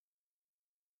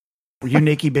Were you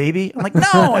naked, baby? I'm like, no,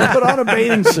 I put on a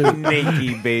bathing suit.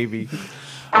 Naked baby.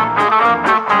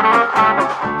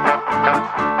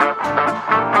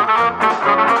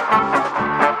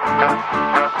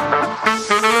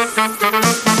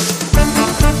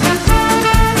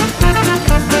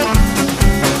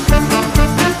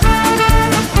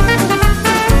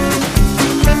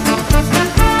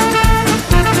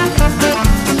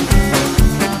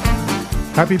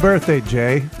 Happy birthday,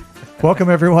 Jay.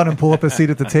 Welcome, everyone, and pull up a seat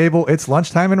at the table. It's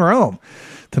lunchtime in Rome.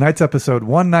 Tonight's episode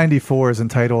 194 is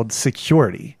entitled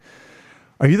Security.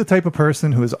 Are you the type of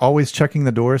person who is always checking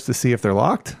the doors to see if they're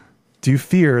locked? Do you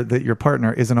fear that your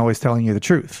partner isn't always telling you the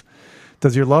truth?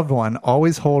 Does your loved one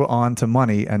always hold on to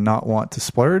money and not want to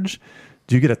splurge?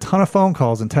 Do you get a ton of phone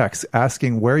calls and texts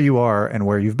asking where you are and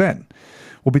where you've been?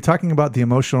 We'll be talking about the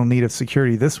emotional need of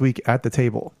security this week at the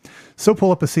table. So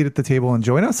pull up a seat at the table and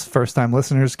join us. First-time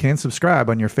listeners can subscribe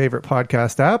on your favorite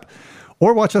podcast app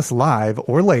or watch us live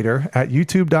or later at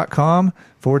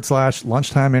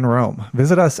youtube.com/lunchtime in Rome.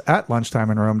 Visit us at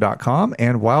lunchtimeinrome.com,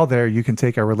 and while there, you can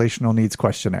take our relational needs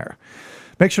questionnaire.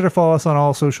 Make sure to follow us on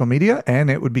all social media, and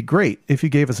it would be great if you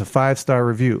gave us a 5-star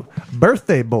review.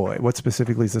 Birthday boy, what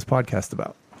specifically is this podcast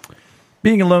about?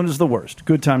 Being alone is the worst.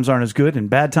 Good times aren't as good, and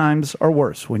bad times are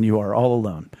worse when you are all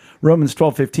alone. Romans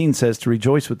 12:15 says to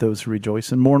rejoice with those who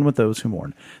rejoice and mourn with those who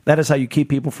mourn. That is how you keep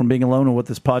people from being alone, and what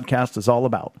this podcast is all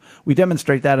about. We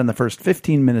demonstrate that in the first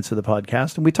 15 minutes of the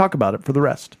podcast, and we talk about it for the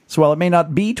rest. So while it may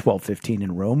not be 12:15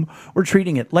 in Rome, we're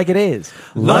treating it like it is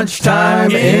Lunchtime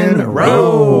in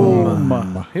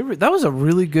Rome. Hey, that was a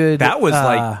really good... That was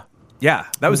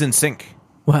that was in sync.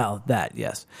 Well, that,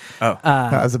 yes.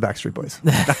 As the Backstreet Boys.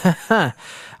 I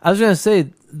was going to say,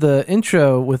 the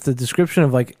intro with the description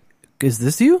of, like, is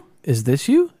this you? Is this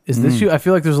you? Is this you? I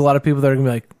feel like there's a lot of people that are going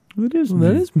to be like, It is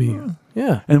that is me.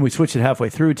 Yeah. And we switch it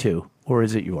halfway through to, or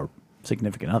is it your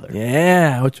significant other?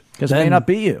 Yeah. Because it may not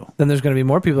be you. Then there's going to be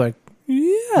more people like,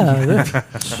 yeah.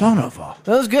 Son of a...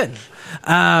 That was good.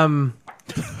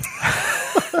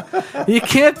 You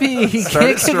can't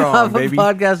kick off a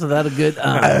podcast without a good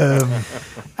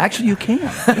Actually, you can.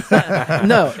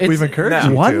 No, We've encouraged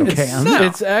you one to. can.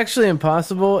 It's actually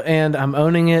impossible, and I'm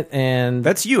owning it. And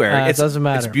That's you, Eric. It doesn't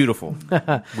matter. It's beautiful.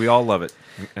 We all love it.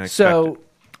 And expect So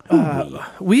it.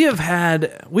 we've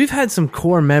had some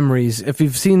core memories. If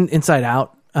you've seen Inside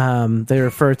Out, they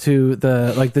refer to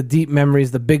the deep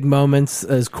memories, the big moments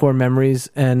as core memories,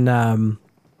 and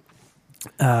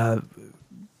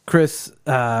Chris's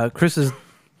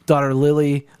daughter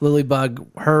Lily Bug,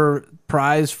 her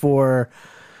prize for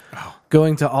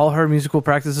going to all her musical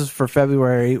practices for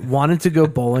February, wanted to go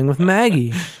bowling with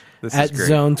Maggie at great.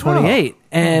 Zone 28.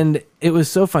 And it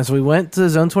was so fun. So we went to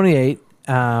Zone 28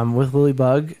 with Lily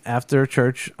Bug after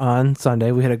church on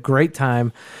Sunday. We had a great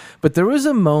time. But there was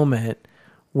a moment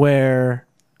where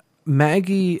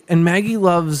Maggie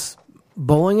loves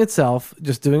bowling itself,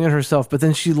 just doing it herself, but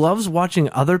then she loves watching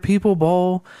other people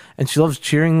bowl, and she loves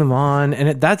cheering them on,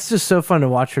 and that's just so fun to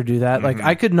watch her do that. Mm-hmm. Like,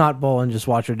 I could not bowl and just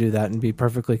watch her do that and be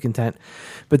perfectly content.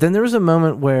 But then there was a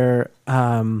moment where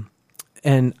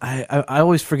and I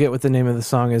always forget what the name of the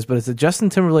song is, but it's a Justin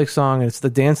Timberlake song, and it's the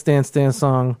Dance Dance Dance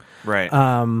song. Right.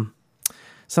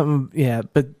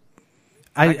 But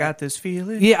I got this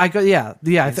feeling. yeah,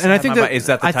 and I think that Is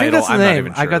that the I think title? that's the I'm not name.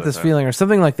 even sure I got what this that- feeling, or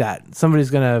something like that.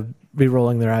 Somebody's gonna be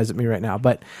rolling their eyes at me right now,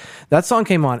 but that song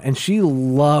came on, and she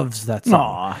loves that song.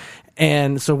 Aw.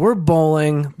 And so we're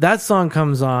bowling. That song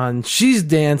comes on. She's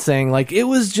dancing. Like, it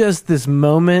was just this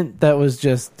moment that was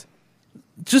just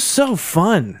so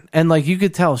fun, and like you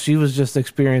could tell she was just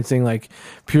experiencing like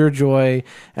pure joy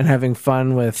and having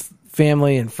fun with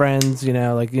family and friends,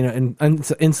 and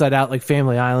Inside Out, like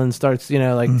Family Island starts,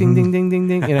 like ding ding ding ding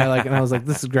ding, like, and I was like,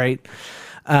 this is great.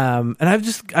 And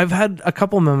I've had a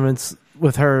couple moments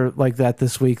with her like that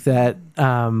this week that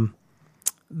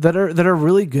that are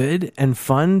really good and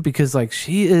fun, because like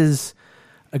she is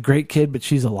a great kid, but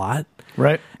she's a lot,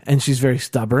 Right. and she's very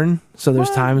stubborn. So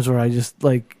there's times where I just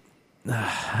like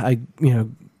I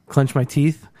clench my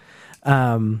teeth.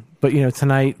 But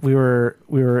tonight we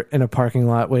were in a parking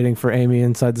lot waiting for Amy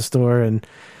inside the store, and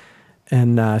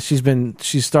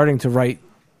she's starting to write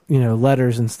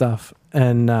letters and stuff,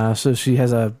 and so she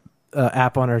has a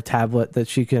app on her tablet that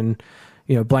she can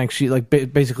blank sheet, like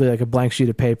basically like a blank sheet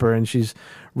of paper, and she's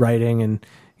writing, and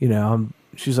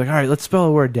she's like, all right, let's spell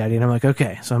a word, Daddy, and I'm like,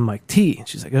 okay. So I'm like, T, and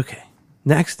she's like, okay,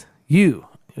 next, U,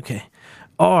 okay,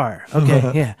 R,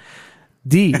 okay, yeah,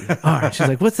 D, R. She's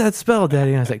like, what's that spell,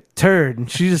 Daddy? And I was like, turd.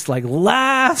 And she just like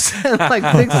laughs and like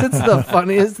thinks it's the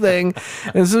funniest thing.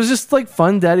 And so it's just like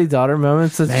fun daddy-daughter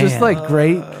moments. It's just like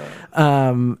great.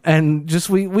 And just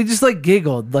we just like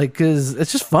giggled, like, because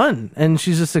it's just fun, and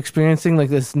she's just experiencing like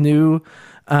this new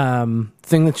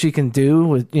thing that she can do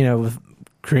with with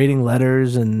creating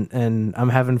letters, and I'm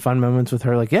having fun moments with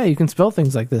her, like, yeah, you can spell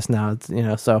things like this now.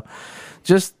 It's so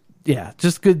just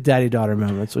good daddy daughter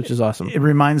moments, which is awesome. It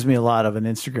reminds me a lot of an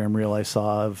Instagram reel I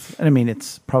saw of, and I mean,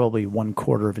 it's probably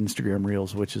 1/4 of Instagram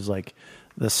reels, which is like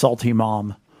the salty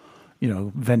mom,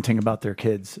 venting about their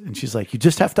kids. And she's like, you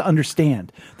just have to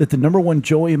understand that the number one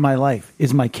joy in my life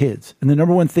is my kids. And the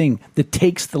number one thing that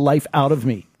takes the life out of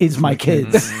me is my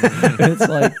kids. And it's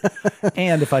like,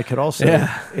 and if I could also,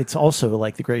 it's also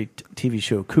like the great TV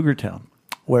show Cougar Town,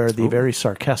 where the very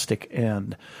sarcastic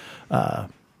and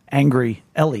angry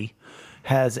Ellie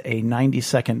has a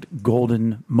 90-second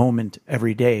golden moment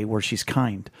every day where she's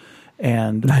kind.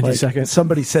 And 90 seconds.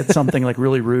 Somebody said something like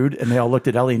really rude, and they all looked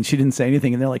at Ellie, and she didn't say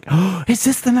anything. And they're like, "Oh, is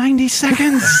this the 90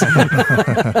 seconds?"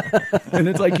 And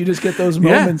it's like you just get those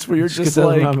moments where you're just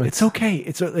like, "It's okay."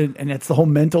 And it's the whole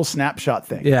mental snapshot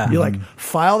thing. Yeah, you like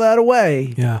file that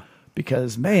away. Yeah,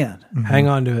 because man, hang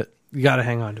on to it. You got to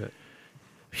hang on to it.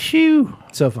 Phew,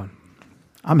 so fun.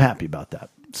 I'm happy about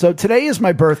that. So today is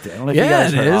my birthday. I don't know if you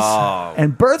guys know. It is. Oh.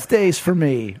 And birthdays for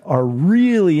me are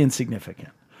really insignificant.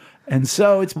 And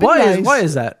so it's been nice. Why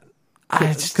is that?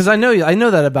 Because I know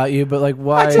that about you, but like,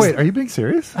 why? Wait, are you being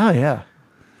serious? Oh yeah,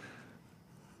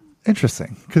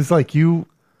 interesting. Because like you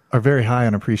are very high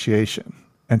on appreciation,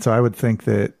 and so I would think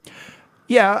that.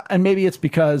 Yeah, and maybe it's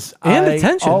because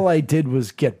attention. All I did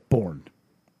was get born.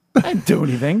 I didn't do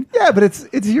anything. Yeah, but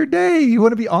it's your day. You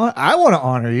want to be on. I want to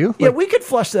honor you. Yeah, we could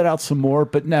flush that out some more,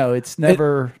 but no, it's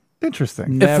never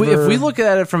interesting. If we look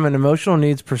at it from an emotional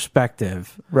needs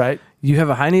perspective, right? You have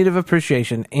a high need of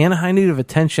appreciation and a high need of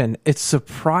attention. It's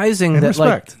surprising and that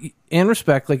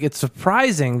respect. Like it's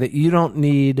surprising that you don't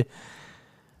need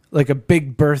like a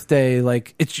big birthday,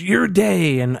 like it's your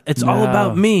day and it's all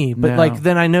about me. But like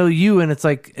then I know you, and it's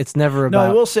like it's never about. No,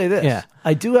 I will say this. Yeah.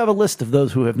 I do have a list of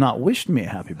those who have not wished me a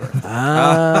happy birthday.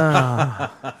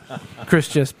 Chris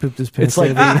just pooped his pants.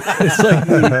 It's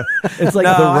like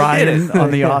the Ryan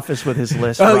on The Office with his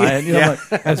list. Oh, Ryan, yeah.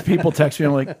 Like, as people text me,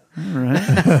 I'm like, all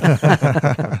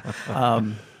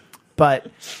right. But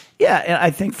yeah, and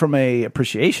I think from a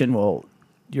appreciation, well,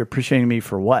 you're appreciating me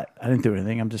for what? I didn't do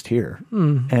anything. I'm just here,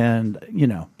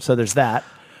 and so there's that.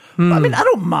 I mean, I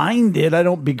don't mind it. I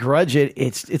don't begrudge it.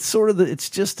 It's sort of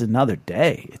it's just another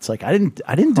day. It's like I didn't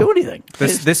do anything.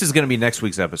 This is going to be next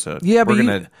week's episode. Yeah, but we're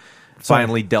going to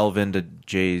finally delve into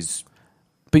Jay's.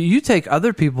 But you take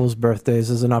other people's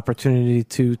birthdays as an opportunity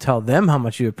to tell them how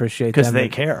much you appreciate them. Because they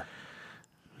care.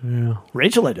 Yeah.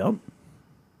 Rachel, I don't.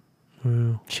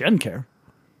 Yeah. She doesn't care.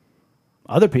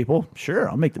 Other people, sure,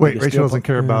 I'll make the Wait, biggest Rachel deal. doesn't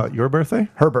care about your birthday?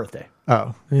 Her birthday.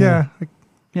 Oh, yeah.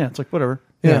 Yeah, it's like whatever.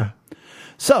 Yeah.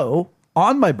 So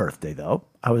on my birthday, though,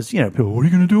 I was, people, what are you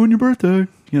going to do on your birthday?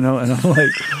 And I'm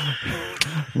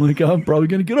like, I'm probably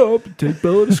going to get up, and take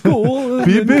Bella to school, and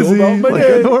Be then busy go about my like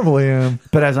day. I normally am.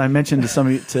 But as I mentioned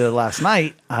to last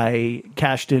night, I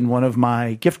cashed in one of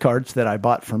my gift cards that I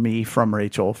bought for me from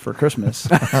Rachel for Christmas.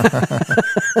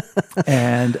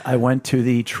 And I went to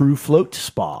the True Float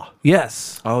Spa.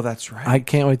 Yes. Oh, that's right. I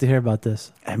can't wait to hear about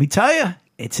this. Let me tell you,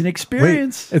 it's an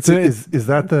experience. Wait, is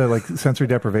that the like sensory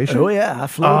deprivation? Oh, yeah, I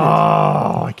floated.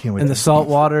 Oh, I can't wait. In the salt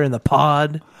water, in the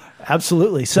pod.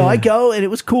 Absolutely. So I go, and it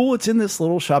was cool. It's in this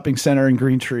little shopping center in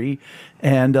Green Tree.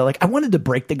 And I wanted to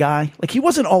break the guy. Like, he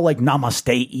wasn't all like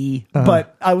namaste-y,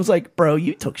 but I was like, bro,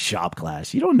 you took shop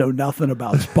class. You don't know nothing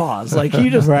about spas. Like, you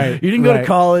just, you didn't go to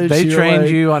college. They You're trained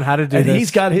like- you on how to do and this.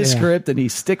 he's got his script, and he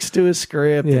sticks to his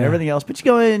script and everything else. But you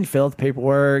go in, you fill out the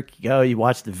paperwork, you go, you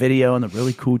watch the video in the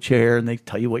really cool chair, and they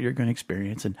tell you what you're going to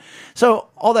experience. And so,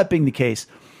 all that being the case,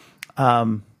 I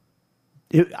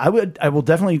will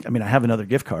definitely. I mean, I have another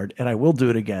gift card, and I will do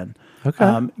it again.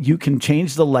 Okay. You can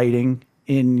change the lighting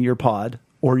in your pod,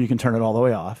 or you can turn it all the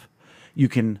way off. You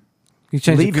can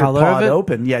change leave the your color pod of it?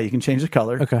 open. Yeah, you can change the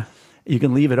color. Okay. You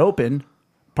can leave it open,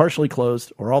 partially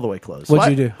closed, or all the way closed.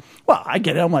 What'd you do? Well, I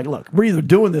get it. I'm like, look, we're either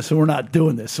doing this or we're not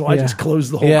doing this. So I Yeah. just close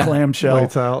the whole Yeah. clamshell,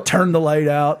 Lights out. turn the light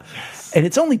out, and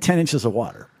it's only 10 inches of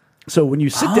water. So when you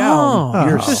sit down,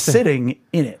 you're sitting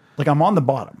in it. Like I'm on the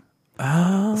bottom.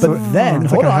 But then,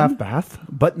 It's hold like a on. half bath.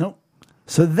 But no.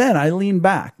 So then I lean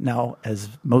back. Now, as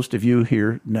most of you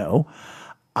here know,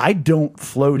 I don't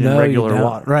float in No, you regular don't.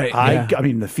 water. Right, yeah. I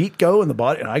mean, the feet go and the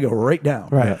body, and I go right down.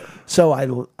 Right. So I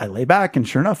lay back, and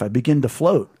sure enough, I begin to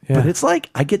float. Yeah. But it's like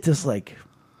I get this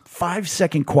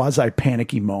 5-second quasi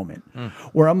panicky moment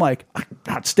where I'm like, I'm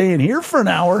not staying here for an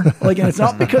hour. And it's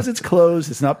not because it's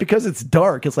closed. It's not because it's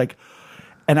dark. It's like,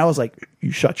 and I was like,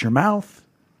 you shut your mouth.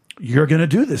 you're going to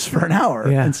do this for an hour.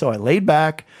 Yeah. And so I laid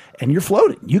back, and you're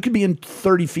floating. You could be in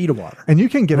 30 feet of water. And you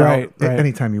can get Right, out right.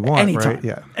 anytime you want, Anytime. right?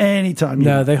 Yeah. Anytime. you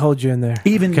No, want. they hold you in there.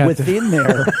 Even Captain. within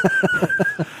there.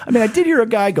 I mean, I did hear a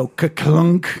guy go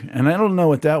ka-clunk, and I don't know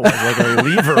what that was, like a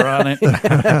lever on it.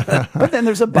 But then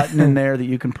there's a button in there that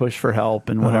you can push for help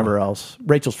and whatever else.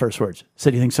 Rachel's first words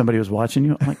said, "Do you think somebody was watching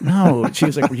you?" I'm like, "No." She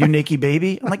was like, "Were you naked,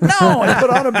 baby?" I'm like, "No, I put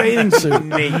on a bathing suit."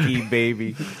 Naked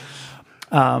baby.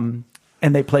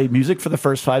 And they played music for the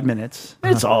first 5 minutes.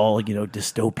 It's all,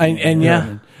 dystopian. And yeah.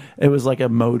 And it was like a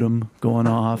modem going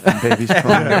off and babies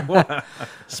crying.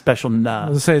 Special was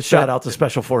gonna say, shout out to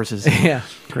Special Forces. Yeah.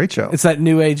 Great show. It's that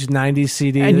new age 90s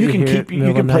CD. And that you can hear keep at middle you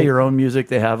of can the play night. your own music.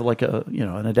 They have like a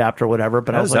an adapter or whatever.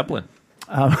 But I Oh, was like, Zeppelin.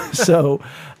 so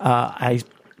I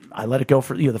let it go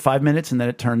for the 5 minutes, and then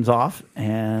it turns off,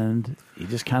 and you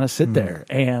just kind of sit there.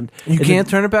 And You can't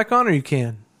turn it back on, or you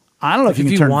can? I don't know if you if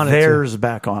can you turn wanted to. theirs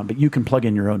back on, but you can plug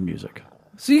in your own music.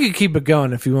 So you could keep it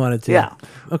going if you wanted to. Yeah.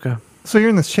 Okay. So you're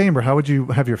in this chamber. How would you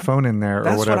have your phone in there or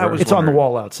That's what I whatever? was It's on the wondering.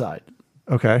 wall outside.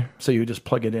 Okay. So you would just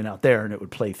plug it in out there, and it would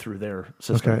play through their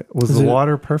system. Okay. Was Is the it-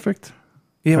 water perfect?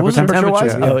 Yeah, it wasn't Temperature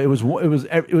wise, temperature, oh,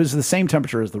 it was the same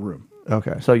temperature as the room.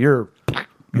 Okay. So you're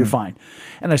fine.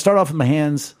 And I start off with my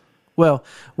hands. Well,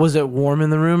 was it warm in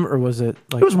the room, or was it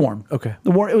like It was warm. Okay.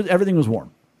 Everything was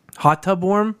warm. hot tub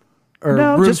warm, or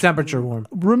No, room just- temperature warm?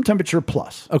 Room temperature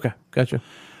plus. Okay, gotcha.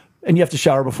 And you have to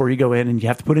shower before you go in, and you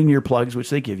have to put in your plugs, which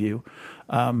they give you,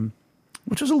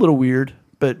 which was a little weird,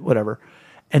 but whatever.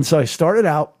 And so I started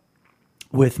out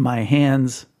with my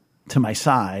hands to my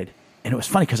side, and it was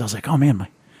funny because I was like, "Oh man,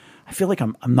 I feel like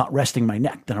I'm not resting my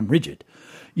neck; that I'm rigid,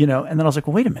 And then I was like,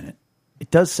 "Well, wait a minute. It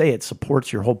does say it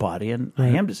supports your whole body, and I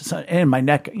am just, and my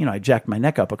neck. I jacked my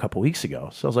neck up a couple weeks ago,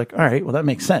 so I was like, all right, well, that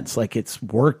makes sense. Like it's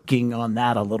working on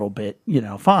that a little bit,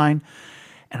 fine."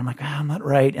 And I'm like, I'm not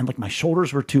right. And like my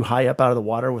shoulders were too high up out of the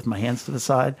water with my hands to the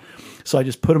side. So I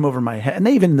just put them over my head. And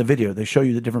they even in the video, they show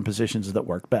you the different positions that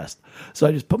work best. So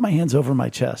I just put my hands over my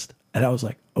chest, and I was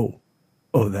like, oh,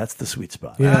 that's the sweet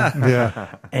spot. Yeah.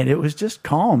 Yeah. And it was just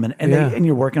calm. And Yeah. and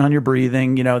you're working on your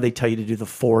breathing. They tell you to do the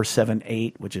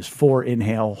 4-7-8, which is 4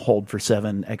 inhale, hold for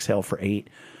 7, exhale for 8,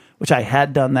 which I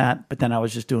had done that. But then I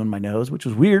was just doing my nose, which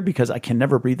was weird because I can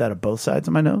never breathe out of both sides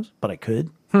of my nose, but I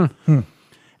could.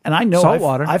 And I know Salt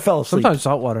water. I fell asleep. Sometimes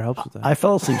salt water helps with that. I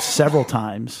fell asleep several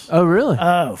times. oh, really?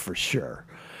 Oh, for sure.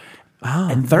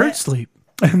 and third sleep.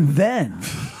 And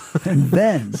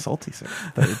then Salty sir.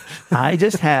 I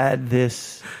just had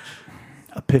this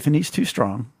epiphany's too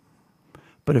strong,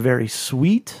 but a very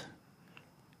sweet,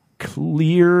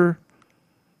 clear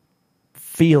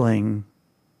feeling.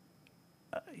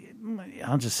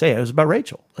 I'll just say it was about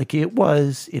Rachel. Like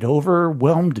it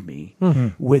overwhelmed me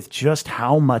with just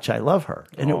how much I love her.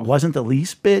 And it wasn't the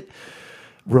least bit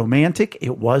romantic.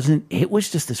 It was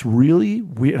just this really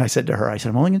weird. And I said to her,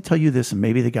 I'm only going to tell you this and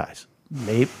maybe the guys,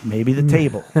 maybe the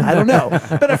table. I don't know.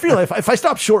 But I feel like if I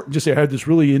stop short and just say I had this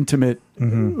really intimate,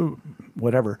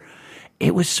 whatever,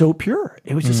 it was so pure.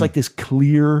 It was just like this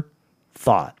clear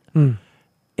thought.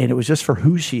 And it was just for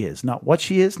who she is, not what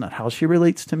she is, not how she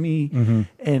relates to me.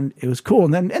 And it was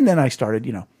cool. And then I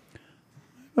started,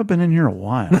 I've been in here a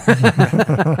while,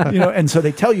 and so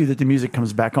they tell you that the music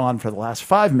comes back on for the last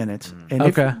 5 minutes. And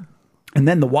and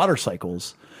then the water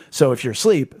cycles. So if you're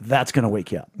asleep, that's going to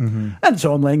wake you up. And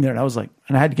so I'm laying there and I was like,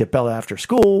 and I had to get Bella after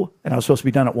school and I was supposed to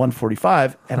be done at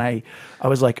 1:45. And I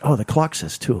was like, oh, the clock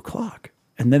says 2:00.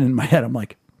 And then in my head, I'm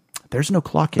like, there's no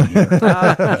clock in here.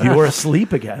 You were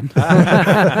asleep again. So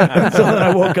then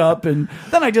I woke up and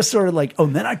then I just sort of like,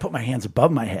 and then I put my hands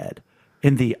above my head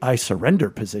in the I surrender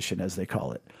position, as they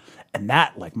call it. And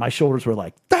that, like, my shoulders were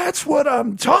like, that's what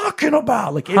I'm talking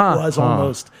about. Like, it was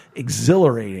almost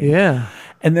exhilarating. Yeah.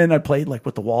 And then I played, like,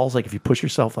 with the walls, like, if you push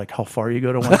yourself, like, how far you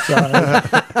go to one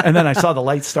side. And then I saw the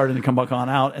lights starting to come back on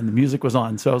out, and the music was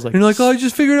on. So I was like, You're like, oh, I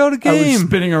just figured out a I was game.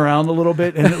 spinning around a little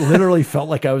bit, and it literally felt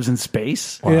like I was in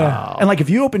space. Yeah. And, like, if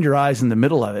you opened your eyes in the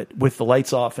middle of it with the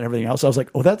lights off and everything else, I was like,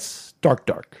 oh, that's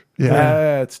dark. Yeah.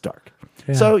 That's dark.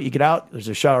 Yeah. So you get out, there's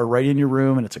a shower right in your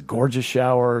room, and it's a gorgeous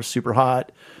shower, super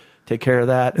hot. Take care of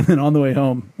that. And then on the way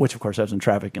home, which, of course, I was in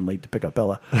traffic and late to pick up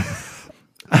Bella,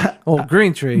 Oh,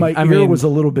 Green Tree. my ear was a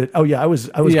little bit, I was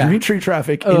Yeah. Green Tree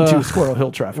traffic into Squirrel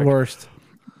Hill traffic. worst.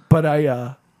 But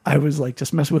I was like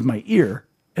just messing with my ear,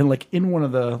 and like in one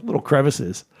of the little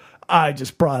crevices, I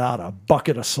just brought out a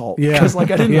bucket of salt. Yeah. Because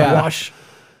like I didn't Yeah. wash.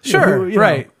 Sure. you know.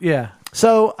 Right. Yeah.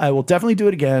 So I will definitely do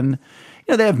it again.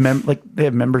 They have they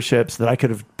have memberships that I could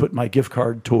have put my gift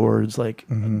card towards, like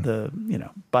but any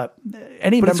But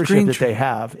it's membership Green that Tree. they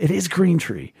have, it is Green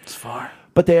Tree. It's far.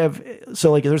 But they have,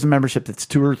 so like there's a membership that's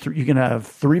 2 or 3, you can have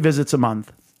 3 visits a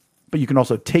month but you can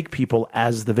also take people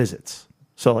as the visits.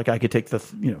 So like I could take the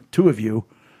two of you,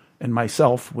 and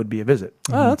myself would be a visit.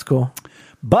 Oh, that's cool.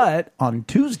 But on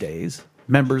Tuesdays,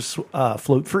 members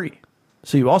float free,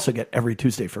 so you also get every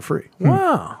Tuesday for free.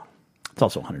 Wow. It's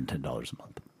also $110 a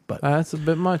month, but That's a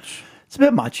bit much. it's a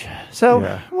bit much. So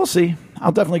Yeah. we'll see.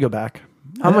 I'll definitely go back.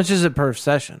 How much is it per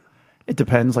session? It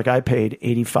depends. Like I paid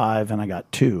 $85 and I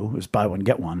got 2. It was buy one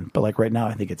get one. But like right now,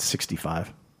 I think it's $65.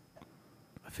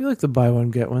 I feel like the buy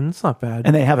one get one. It's not bad.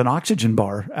 And they have an oxygen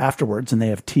bar afterwards, and they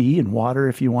have tea and water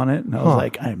if you want it. And I was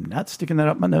like, I'm not sticking that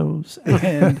up my nose,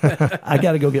 and I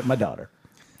got to go get my daughter.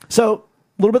 So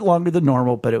a little bit longer than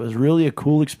normal, but it was really a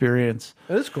cool experience.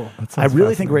 It is cool. I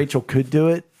really think Rachel could do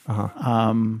it.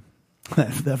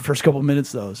 The first couple of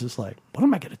minutes, though, was just like, what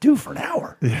am I going to do for an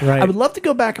hour? Right. I would love to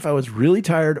go back if I was really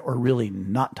tired or really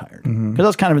not tired, because I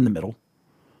was kind of in the middle.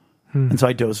 And so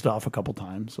I dozed off a couple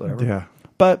times, whatever. Yeah.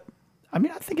 But I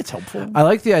mean, I think it's helpful. I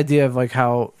like the idea of like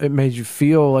how it made you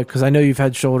feel, like, because I know you've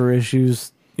had shoulder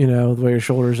issues, the way your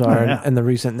shoulders are, yeah. and the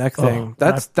recent neck thing.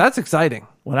 Oh, That's exciting.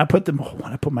 When I put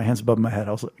my hands above my head,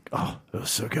 I was like, oh, it was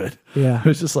so good. Yeah. It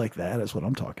was just like that is what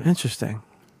I'm talking. Interesting.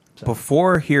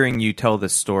 Before hearing you tell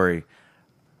this story,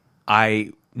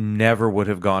 I never would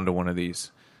have gone to one of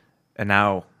these, and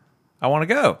now I want to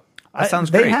go. That sounds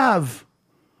great.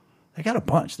 They got a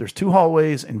bunch. There's 2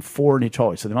 hallways and 4 in each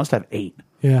hallway, so they must have 8.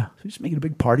 Yeah. So just make it a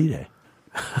big party day.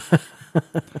 8's a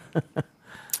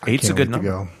Can't good wait to number.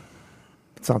 go.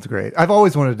 Sounds great. I've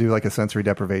always wanted to do like a sensory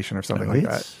deprivation or something like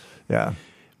that. It's- Yeah.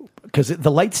 Because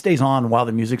the light stays on while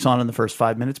the music's on in the first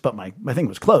 5 minutes, but my thing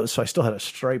was closed, so I still had a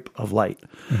stripe of light.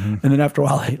 And then after a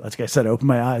while, like I said, I opened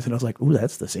my eyes, and I was like, ooh,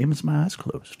 that's the same as my eyes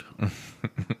closed.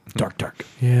 Dark.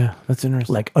 Yeah. That's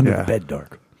interesting. Like under Yeah. the bed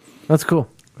dark. That's cool.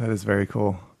 That is very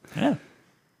cool. Yeah.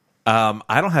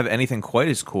 I don't have anything quite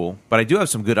as cool, but I do have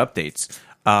some good updates.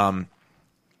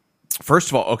 First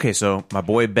of all, okay, so my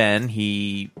boy Ben,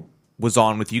 he was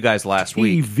on with you guys last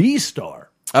week. TV star.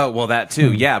 Oh, well, that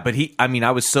too, yeah. But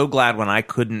I was so glad when I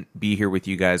couldn't be here with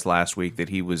you guys last week that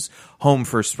he was home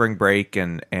for spring break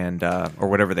and or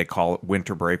whatever they call it,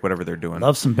 winter break, whatever they're doing.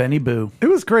 Love some Benny Boo. It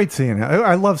was great seeing him.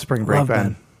 I love spring break, Love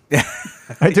Ben.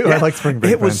 I do. I like spring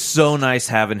break. It was Ben. so nice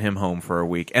having him home for a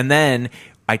week. And then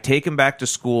I take him back to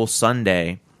school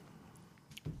Sunday.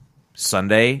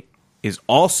 Sunday is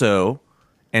also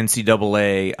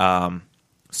NCAA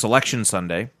selection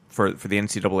Sunday for the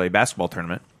NCAA basketball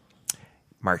tournament,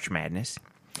 March Madness.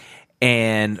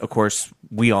 And, of course,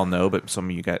 we all know, but some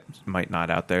of you guys might not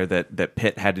out there, that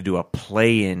Pitt had to do a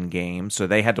play-in game. So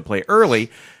they had to play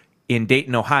early in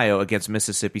Dayton, Ohio against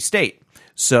Mississippi State.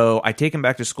 So I take him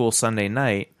back to school Sunday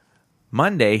night.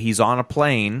 Monday, he's on a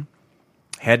plane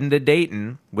heading to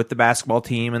Dayton with the basketball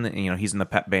team, and he's in the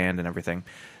pep band and everything.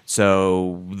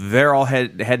 So they're all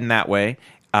heading that way.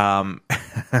 And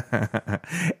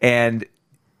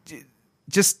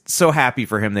just so happy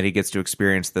for him that he gets to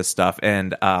experience this stuff.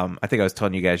 And I think I was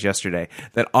telling you guys yesterday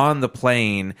that on the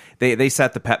plane, they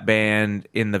set the pep band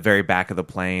in the very back of the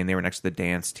plane. They were next to the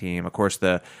dance team. Of course,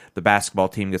 the basketball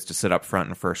team gets to sit up front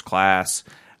in first class.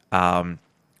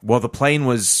 Well, the plane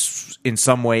was in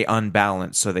some way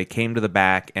unbalanced, so they came to the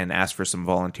back and asked for some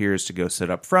volunteers to go sit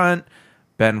up front.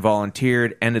 Ben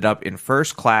volunteered, ended up in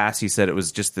first class. He said it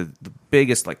was just the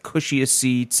biggest, like, cushiest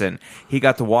seats, and he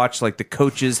got to watch, like, the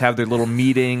coaches have their little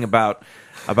meeting about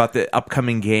the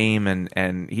upcoming game,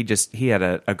 and he had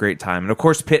a great time. And, of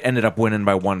course, Pitt ended up winning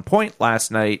by 1 point last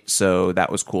night, so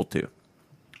that was cool, too.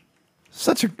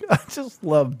 I just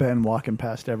love Ben walking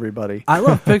past everybody. I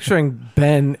love picturing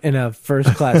Ben in a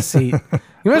first class seat.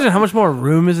 You imagine how much more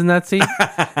room is in that seat?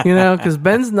 Because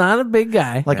Ben's not a big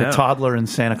guy. Like a toddler in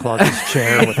Santa Claus's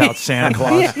chair without Santa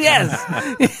Claus.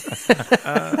 Yes.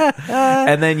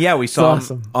 And then, we saw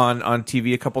awesome. him on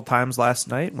TV a couple times last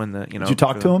night when Did you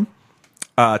talk to him?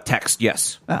 Text,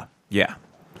 yes. Ah. Yeah.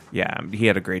 He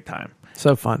had a great time.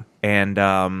 So fun. And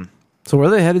So where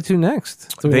are they headed to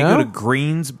next? Do we they know? go to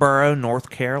Greensboro, North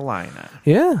Carolina.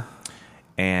 Yeah.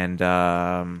 And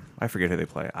I forget who they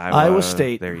play. Iowa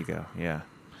State. There you go. Yeah.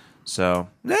 So,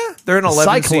 they're an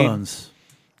 11 seed. Cyclones.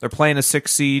 They're playing a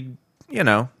 6 seed, Why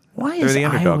they're is the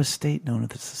Iowa underdog. State known as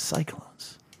the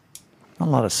Cyclones? Not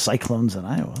a lot of cyclones in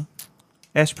Iowa.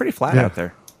 Yeah, it's pretty flat Yeah. out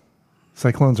there.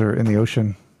 Cyclones are in the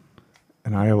ocean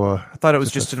in Iowa. I thought it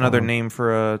was just another storm. name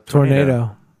for a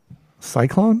Tornado.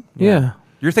 Cyclone? Yeah.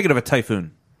 You're thinking of a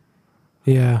typhoon.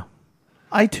 Yeah.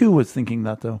 I too was thinking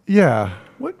that though. Yeah.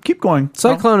 What? Keep going.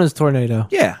 Cyclone is tornado.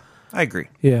 Yeah, I agree.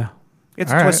 Yeah. It's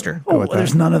All right. Twister. Go with that.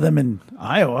 There's none of them in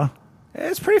Iowa.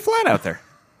 It's pretty flat out there.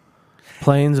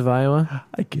 Plains of Iowa.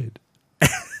 I kid.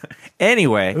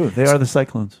 Anyway, Ooh, they are the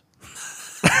Cyclones.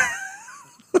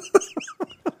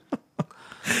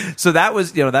 So that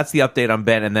was, that's the update on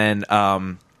Ben. And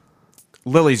then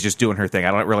Lily's just doing her thing.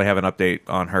 I don't really have an update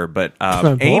on her, but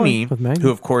Amy, who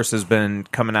of course has been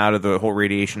coming out of the whole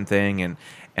radiation thing,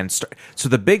 so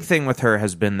the big thing with her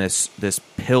has been this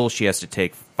pill she has to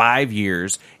take 5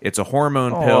 years. It's a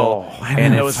hormone pill,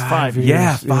 and it was 5 years.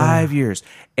 Yeah, 5 years,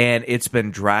 and it's been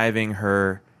driving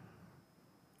her.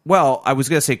 Well, I was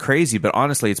gonna say crazy, but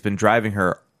honestly, it's been driving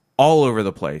her all over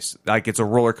the place. Like it's a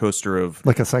roller coaster of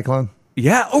Like a cyclone?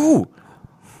 yeah. Oh,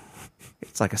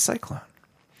 it's like a cyclone.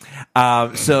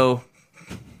 So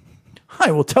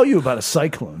I will tell you about a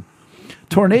cyclone.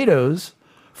 Tornadoes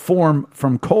form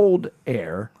from cold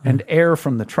air and air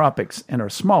from the tropics and are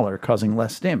smaller, causing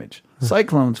less damage.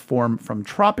 Cyclones form from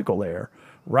tropical air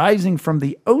rising from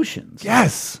the oceans.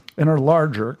 Yes. And are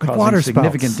larger, causing water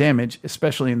significant spouts. damage,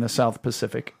 especially in the South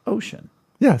Pacific Ocean.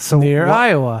 Yeah. So Near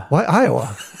Iowa. Why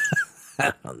Iowa?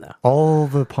 I don't know. All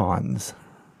the ponds.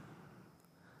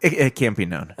 it can't be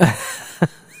known.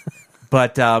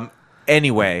 But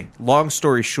anyway, long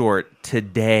story short,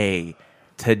 today,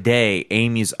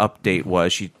 Amy's update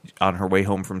was she on her way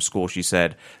home from school. She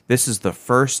said, "This is the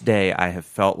first day I have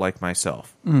felt like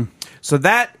myself." So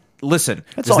that listen,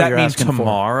 That's does all that you're mean asking for.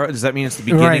 tomorrow? Does that mean it's the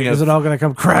beginning Right. of? Is it all going to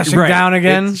come crashing Right. down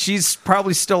again? She's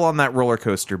probably still on that roller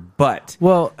coaster, but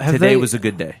Well, today was a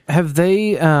good day. Have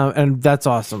they? And that's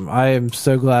awesome. I am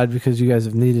so glad because you guys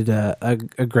have needed a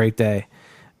great day.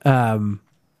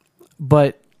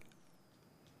 But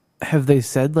have they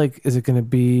said like, is it going to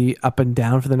be up and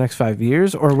down for the next 5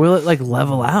 years, or will it like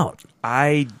level out?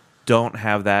 I don't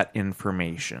have that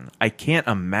information. I can't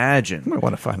imagine I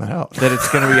want to find that out. that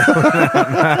it's going to be.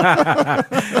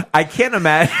 I can't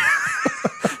imagine.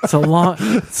 It's a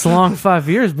long 5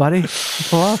 years, buddy.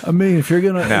 That's a lot. I mean, if you're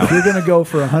gonna go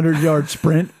for a 100-yard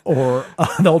sprint or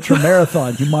an ultra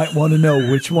marathon, you might want to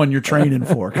know which one you're training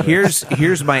for.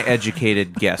 Here's my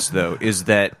educated guess, though, is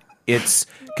that it's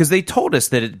because they told us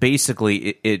that it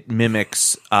basically it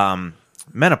mimics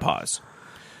menopause.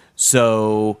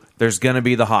 So there's going to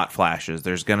be the hot flashes.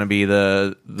 There's going to be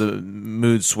the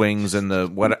mood swings and the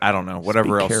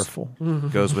whatever else careful.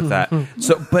 goes with that.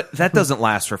 So, but that doesn't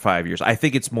last for 5 years. I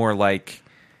think it's more like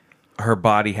her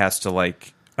body has to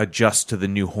like adjust to the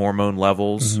new hormone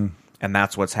levels, and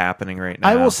that's what's happening right now.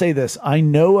 I will say this: I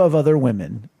know of other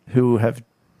women who have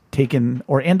taken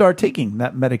and are taking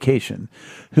that medication,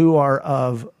 who are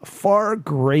of far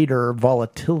greater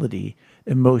volatility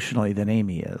emotionally than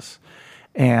Amy is.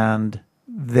 And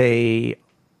they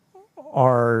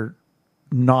are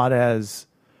not as,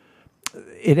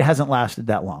 it hasn't lasted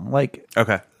that long. Like,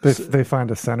 Okay. They find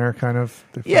a center, kind of.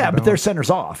 They find yeah, a but their balance. center's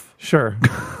off. Sure.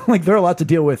 Like, they're a lot to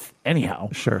deal with anyhow.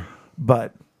 Sure.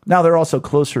 But now they're also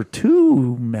closer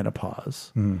to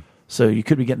menopause. So you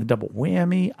could be getting a double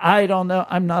whammy. I don't know.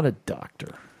 I'm not a doctor.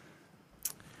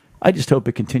 I just hope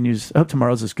it continues. I hope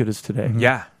tomorrow's as good as today.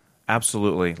 Yeah.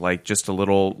 Absolutely. Like just a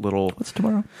little What's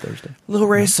tomorrow? Thursday. little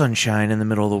ray of sunshine in the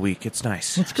middle of the week. It's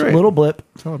nice. That's A great. little blip.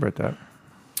 Celebrate that.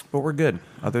 But we're good.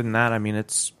 Other than that, I mean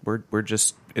we're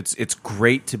just it's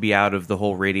great to be out of the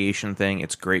whole radiation thing.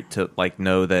 It's great to like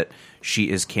know that she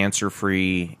is cancer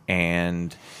free,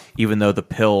 and even though the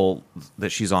pill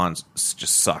that she's on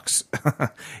just sucks,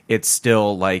 it's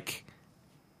still like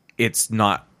it's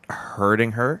not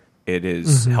hurting her. It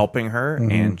is helping her,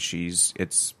 and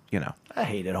it's I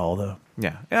hate it all, though.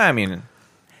 yeah. I mean,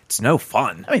 it's no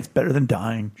fun. I mean, it's better than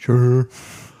dying. Sure.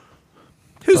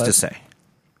 Who's but- to say?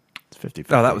 It's 50.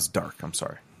 Oh, that was dark. I'm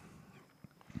sorry.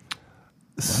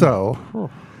 So,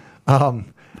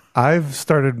 I've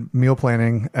started meal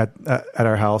planning at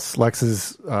our house. Lex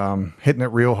is hitting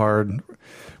it real hard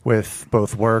with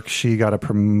both work. She got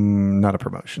not a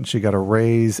promotion. She got a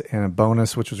raise and a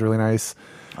bonus, which was really nice.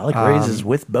 I like raises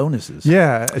with bonuses.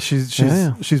 Yeah, she's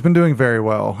been doing very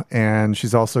well, and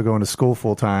she's also going to school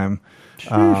full time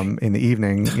in the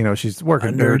evening. She's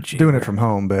working, doing it from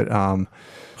home, but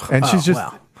and she's just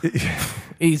wow.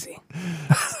 Easy.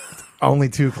 only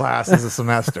 2 classes a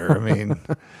semester. I mean,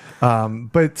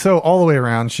 but so all the way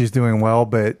around, she's doing well.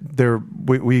 But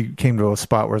we came to a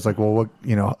spot where it's like, well,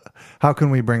 how can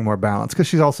we bring more balance? Because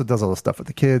she also does all the stuff with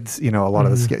the kids. A lot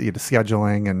of the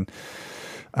scheduling and.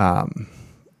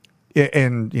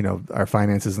 And our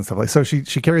finances and stuff like so she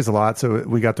carries a lot, so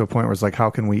we got to a point where it's like, how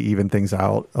can we even things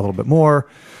out a little bit more,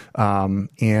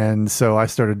 and so I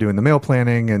started doing the meal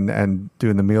planning and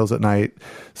doing the meals at night.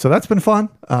 So that's been fun,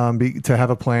 to have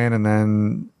a plan and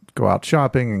then go out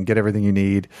shopping and get everything you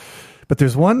need. But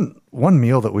there's one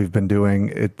meal that we've been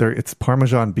doing. It's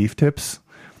Parmesan beef tips,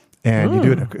 and you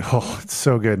do it. Oh, it's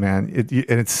so good, man! And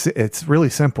it's really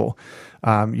simple.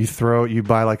 You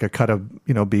buy like a cut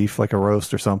of beef, like a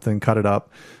roast or something, cut it up,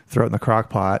 throw it in the crock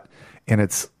pot, and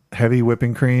it's heavy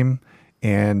whipping cream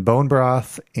and bone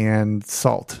broth and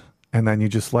salt, and then you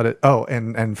just let it. Oh,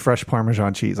 and fresh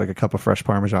Parmesan cheese, like a cup of fresh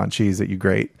Parmesan cheese that you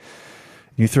grate.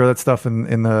 You throw that stuff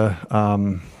in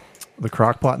the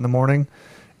crock pot in the morning,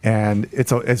 and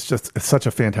it's such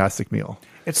a fantastic meal.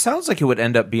 It sounds like it would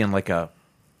end up being like a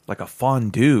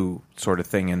fondue sort of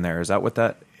thing in there. Is that what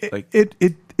that like?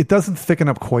 It doesn't thicken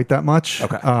up quite that much.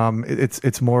 Okay.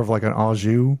 It's more of like an au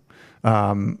jus.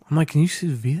 I'm like, can you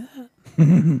sous vide that?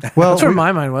 Well, That's where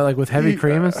my mind went, like with heavy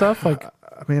cream and stuff. Like,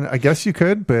 I mean, I guess you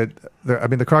could, but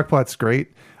the crock pot's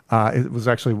great. It was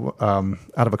actually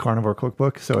out of a carnivore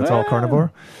cookbook, so it's all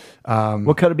carnivore.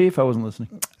 What cut of beef? I wasn't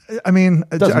listening. I mean,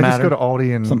 I just matter. go to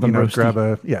Aldi and Something roasty.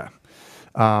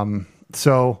 grab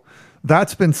so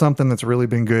that's been something that's really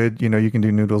been good. You can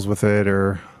do noodles with it,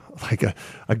 or like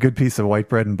a good piece of white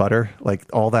bread and butter. Like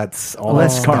all that's all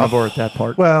Less that's carnivore at that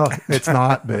part. Well, it's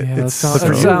not, but yeah, it's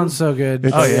that sounds so good.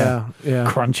 It's- Oh yeah,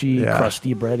 yeah. Crunchy, Yeah.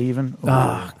 crusty bread even.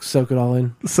 Soak it all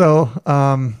in. So,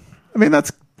 I mean,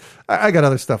 I got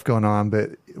other stuff going on,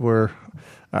 but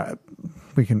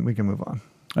we can move on.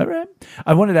 All right.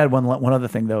 I wanted to add one other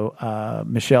thing, though.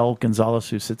 Michelle Gonzalez,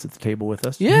 who sits at the table with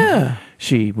us. Yeah.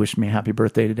 She wished me a happy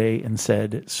birthday today and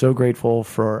said, so grateful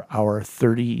for our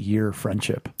 30-year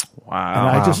friendship. Wow.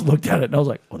 And I just looked at it and I was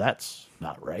like, well, that's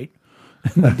not right.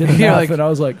 And I did the You're math like, and I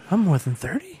was like, I'm more than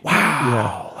 30.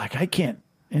 wow. Like, I can't,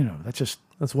 that's just,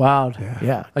 That's wild.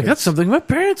 yeah. Like that's something my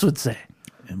parents would say.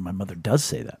 And my mother does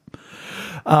say that.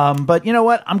 But you know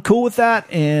what? I'm cool with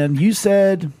that. And you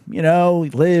said,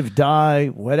 live, die,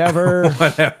 whatever.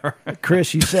 Whatever.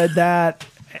 Chris, you said that.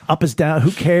 Up is down.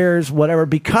 Who cares? Whatever.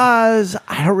 Because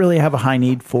I don't really have a high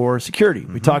need for security.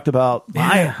 We talked about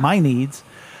my needs.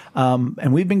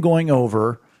 And we've been going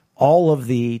over all of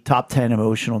the top 10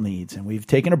 emotional needs. And we've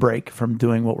taken a break from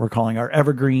doing what we're calling our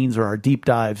evergreens or our deep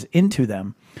dives into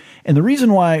them. And the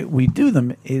reason why we do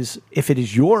them is if it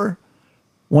is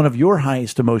one of your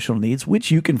highest emotional needs,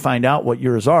 which you can find out what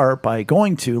yours are by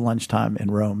going to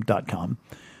lunchtimeinrome.com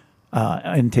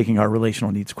and taking our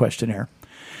relational needs questionnaire,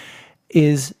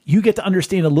 is you get to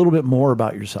understand a little bit more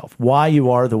about yourself, why you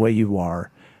are the way you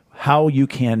are, how you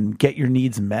can get your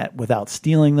needs met without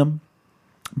stealing them.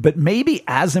 But maybe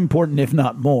as important, if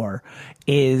not more,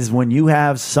 is when you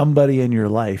have somebody in your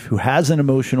life who has an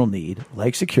emotional need,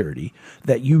 like security,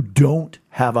 that you don't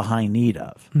have a high need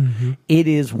of. Mm-hmm. It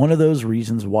is one of those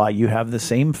reasons why you have the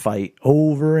same fight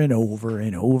over and over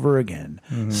and over again,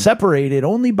 separated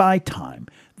only by time.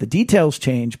 The details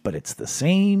change, but it's the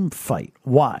same fight.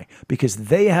 Why? Because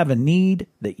they have a need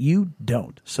that you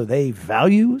don't. So they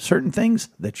value certain things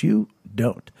that you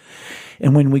don't.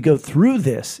 And when we go through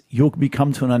this, you'll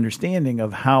come to an understanding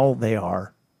of how they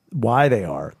are, why they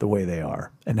are the way they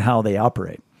are, and how they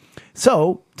operate.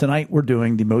 So tonight we're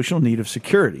doing the emotional need of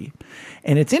security.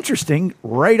 And it's interesting,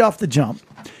 right off the jump,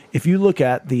 if you look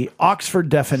at the Oxford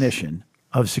definition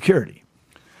of security.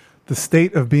 The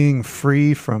state of being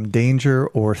free from danger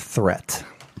or threat.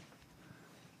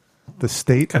 The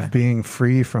state of being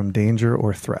free from danger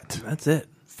or threat. That's it.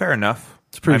 Fair enough.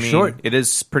 It's pretty short. It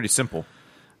is pretty simple.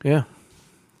 Yeah.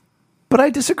 But I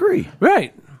disagree.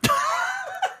 Right.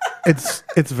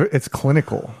 It's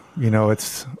clinical.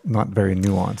 It's not very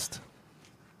nuanced.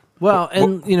 Well,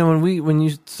 and when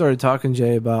you started talking,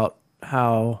 Jay, about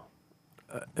how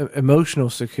emotional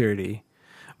security,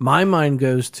 my mind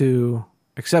goes to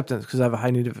acceptance because I have a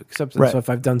high need of acceptance. Right. So if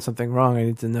I've done something wrong, I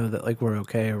need to know that we're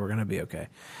okay or we're going to be okay.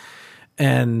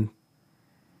 And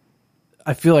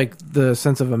I feel like the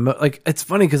sense of it's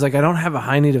funny because I don't have a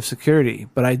high need of security,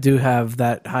 but I do have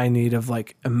that high need of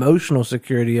emotional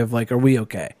security of are we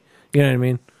okay? You know what I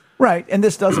mean? Right. And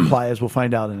this does apply, as we'll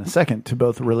find out in a second, to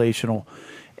both relational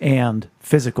and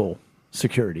physical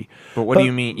security. But what do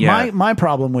you mean? Yeah. My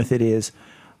problem with it is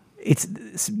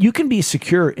you can be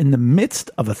secure in the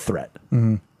midst of a threat.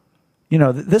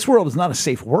 Mm-hmm. This world is not a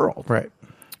safe world. Right.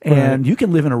 And you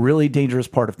can live in a really dangerous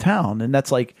part of town. And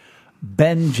that's like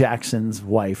Ben Jackson's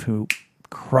wife, who,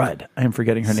 crud, I'm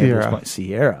forgetting her name at this point.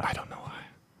 Sierra. I don't know why.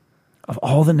 Of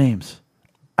all the names.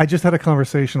 I just had a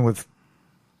conversation with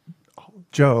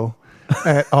Joe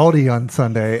at Aldi on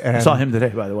Sunday. And I saw him today,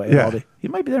 by the way, at Yeah. Aldi. He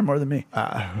might be there more than me.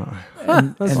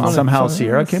 and somehow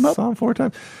Sierra came up. Saw him 4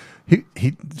 times.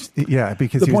 He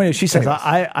because The point is, she says,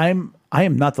 anyways. I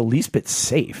am not the least bit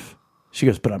safe She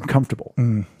goes, but I'm comfortable.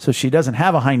 So she doesn't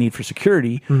have a high need for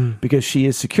security because she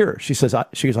is secure. She says,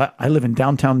 I live in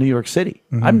downtown New York City.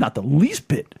 I'm not the least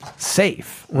bit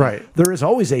safe. Right. There is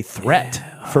always a threat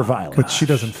for violence. But she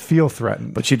doesn't feel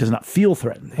threatened. But she does not feel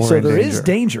threatened. Or So in there is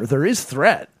danger. danger. There is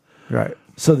threat. Right.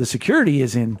 So the security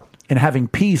is in having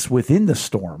peace within the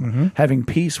storm, having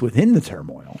peace within the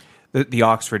turmoil. The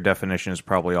Oxford definition is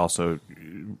probably also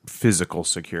physical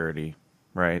security,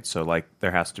 right? So like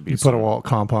there has to be You put a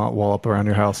compound wall up around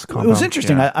your house. It was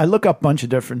interesting. Yeah. I look up a bunch of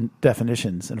different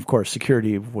definitions, and of course,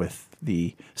 security with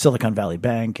the Silicon Valley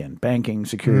Bank and banking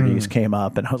securities came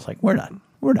up, and I was like, we're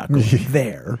not going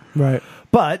there, Right.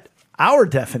 But our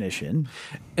definition,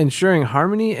 Ensuring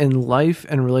harmony in life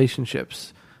and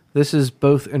relationships. This is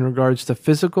both in regards to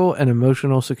physical and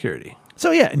emotional security.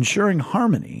 so yeah, ensuring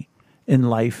harmony in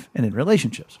life and in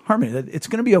relationships. Harmony, that it's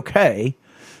going to be okay.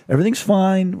 Everything's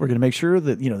fine. We're going to make sure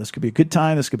that, this could be a good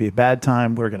time. This could be a bad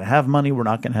time. We're going to have money. We're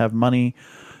not going to have money,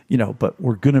 but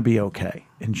we're going to be okay.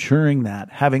 Ensuring that,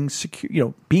 having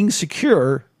secure, being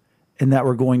secure in that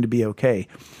we're going to be okay.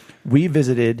 We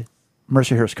visited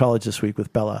Mercyhurst College this week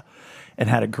with Bella and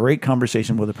had a great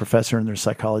conversation with a professor in their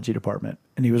psychology department.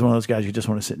 And he was one of those guys you just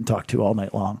want to sit and talk to all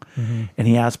night long. And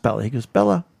he asked Bella, he goes,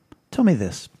 Bella, tell me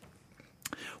this.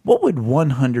 What would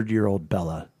 100-year-old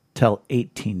Bella tell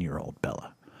 18-year-old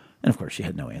Bella? And of course, she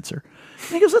had no answer. And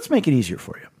he goes, let's make it easier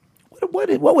for you.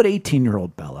 What would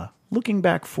 18-year-old Bella, looking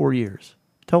back 4 years,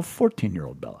 tell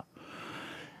 14-year-old Bella?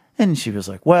 And she was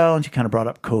like, well, and she kind of brought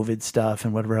up COVID stuff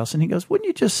and whatever else. And he goes, wouldn't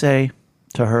you just say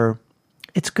to her,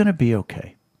 it's going to be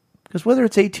okay? Because whether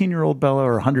it's 18-year-old Bella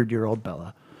or 100-year-old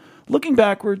Bella, looking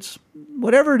backwards,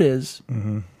 whatever it is,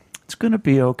 it's going to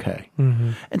be okay.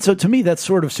 And so to me, that's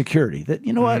sort of security that,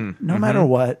 you know what, no matter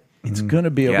what, it's going to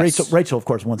be okay. Yes. Rachel, of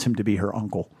course, wants him to be her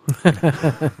uncle.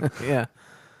 Yeah.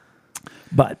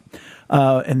 But,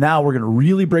 and now we're going to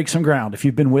really break some ground. If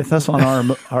you've been with us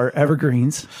on our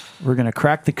evergreens, we're going to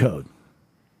crack the code.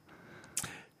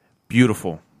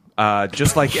 Beautiful.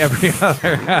 Just like every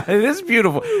other. It is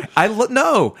beautiful. I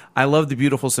love the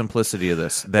beautiful simplicity of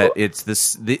this. That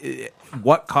it's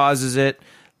what causes it.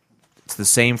 It's the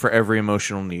same for every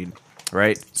emotional need,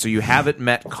 right? So you have it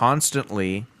met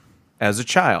constantly as a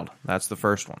child. That's the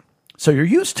first one. So you're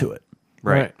used to it.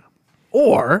 Right.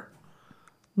 Or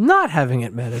not having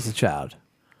it met as a child.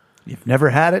 You've never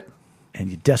had it, and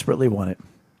you desperately want it.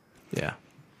 Yeah.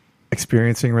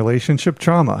 Experiencing relationship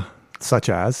trauma, such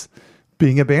as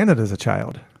being abandoned as a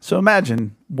child. So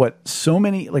imagine what so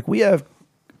many, like we have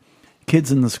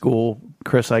kids in the school,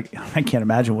 Chris, I can't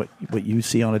imagine what you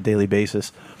see on a daily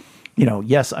basis.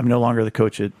 Yes, I'm no longer the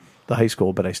coach at the high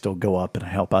school, but I still go up and I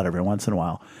help out every once in a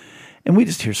while. And we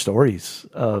just hear stories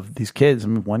of these kids. I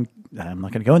mean, one, I'm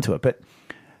not going to go into it, but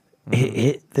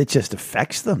it just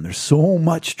affects them. There's so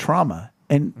much trauma.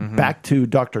 And back to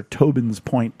Dr. Tobin's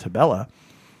point to Bella,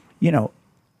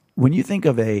 when you think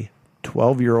of a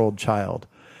 12-year-old child,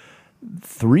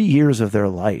 3 years of their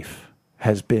life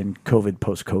has been COVID,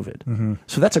 post-COVID.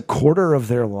 So that's a quarter of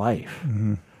their life.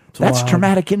 That's wild.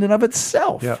 Traumatic in and of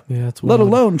itself. Yep. Yeah, it's let wild.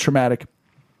 alone traumatic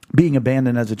being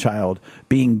abandoned as a child,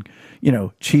 being,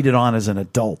 cheated on as an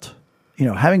adult.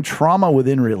 Having trauma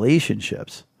within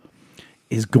relationships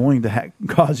is going to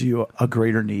cause you a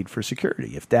greater need for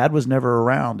security. If dad was never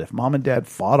around, if mom and dad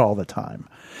fought all the time,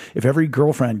 if every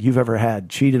girlfriend you've ever had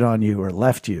cheated on you or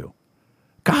left you,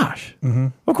 gosh,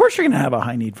 of course you're going to have a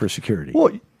high need for security.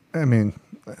 Well, I mean,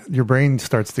 your brain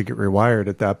starts to get rewired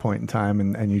at that point in time,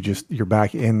 and you're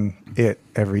back in it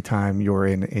every time you're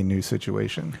in a new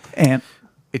situation. And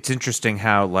It's interesting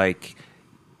how like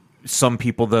some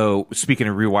people, though, speaking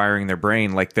of rewiring their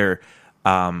brain, like they're,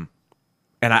 and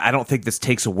I don't think this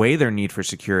takes away their need for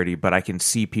security, but I can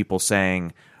see people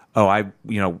saying, "Oh, I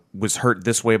was hurt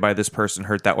this way by this person,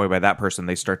 hurt that way by that person."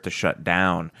 They start to shut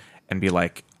down and be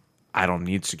like, "I don't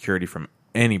need security from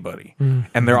anybody,"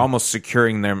 and they're almost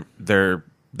securing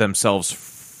themselves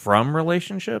from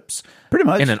relationships, Pretty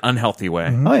much. in an unhealthy way.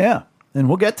 oh, yeah. And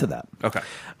we'll get to that. Okay.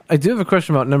 I do have a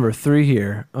question about number 3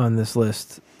 here on this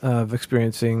list of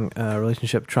experiencing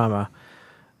relationship trauma.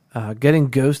 Getting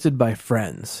ghosted by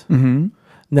friends.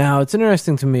 Now, it's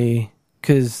interesting to me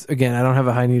because, again, I don't have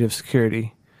a high need of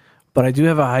security, but I do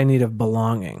have a high need of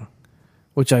belonging,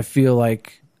 which I feel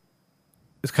like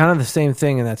is kind of the same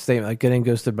thing in that statement, like getting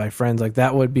ghosted by friends. Like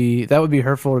that would be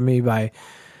hurtful to me by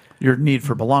Your need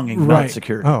for belonging, Right. not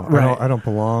security. Oh, Right. I don't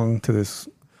belong to this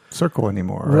circle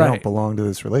anymore. Or I Right. don't belong to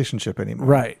this relationship anymore.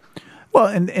 right. Well,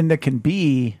 and there can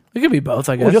be, It could be both,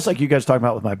 I guess. well, just like you guys talking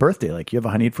about with my birthday, like you have a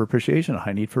high need for appreciation, a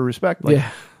high need for respect. Like, Yeah.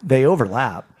 they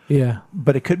overlap. yeah.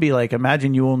 But it could be like,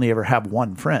 imagine you only ever have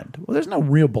one friend. Well, there's no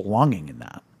real belonging in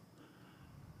that.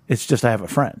 It's just I have a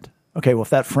friend. Okay, well, if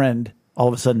that friend all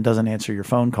of a sudden doesn't answer your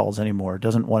phone calls anymore,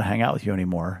 doesn't want to hang out with you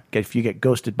anymore, if you get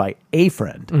ghosted by a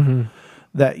friend,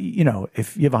 that, you know,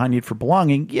 if you have a high need for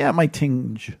belonging, yeah, it might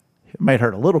tinge. It might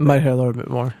hurt a little bit. Might hurt a little bit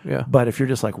more. Yeah. But if you're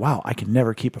just like, wow, I can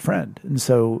never keep a friend.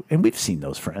 And we've seen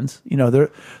those friends, you know, they're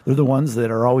the ones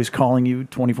that are always calling you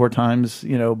 24 times,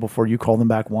 you know, before you call them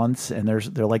back once. And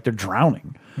they're like, they're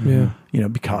drowning, Yeah. you know,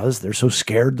 because they're so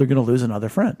scared they're going to lose another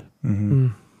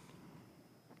friend.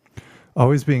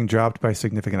 Always being dropped by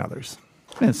significant others.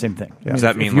 And same thing. Yeah. Does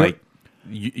that If mean you're- like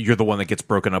you're the one that gets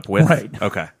broken up with? Right.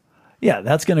 Okay. Yeah,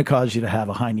 that's going to cause you to have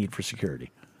a high need for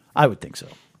security. I would think so.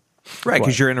 Right,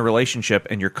 because What? you're in a relationship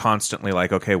and you're constantly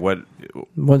like, okay, When's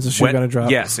the shoe when- going to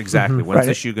drop? Yes, exactly. When's Right.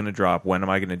 the shoe going to drop? When am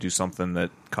I going to do something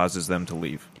that causes them to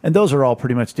leave? And those are all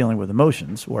pretty much dealing with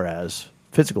emotions, whereas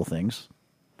physical things.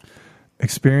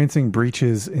 Experiencing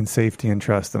breaches in safety and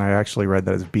trust. And I actually read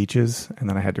that as beaches, and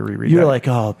then I had to reread You're that. like,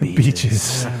 oh,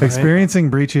 beaches.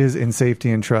 Experiencing breaches in safety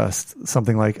and trust,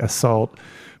 something like assault,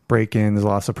 break-ins,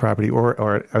 loss of property,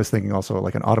 or I was thinking also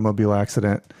like an automobile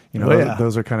accident. You know, Oh, yeah.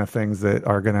 those are kind of things that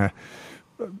are gonna.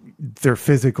 They're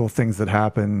physical things that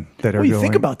happen that are. Well, you going,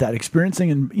 think about that,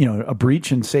 experiencing a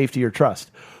breach in safety or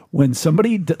trust. When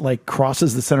somebody like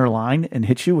crosses the center line and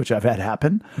hits you, which I've had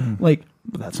happen, like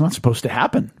that's not supposed to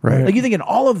happen. Right. Like you think in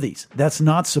all of these, that's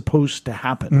not supposed to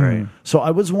happen. Right. So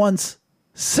I was once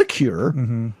secure,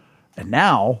 and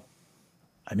now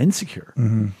I'm insecure.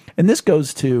 And this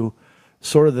goes to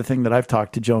sort of the thing that I've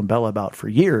talked to Joe and Bella about for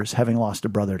years, having lost a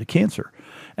brother to cancer.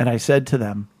 And I said to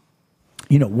them,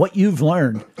 you know, what you've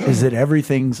learned is that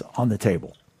everything's on the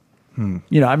table. You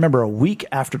know, I remember a week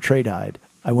after Trey died,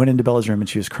 I went into Bella's room and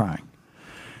she was crying.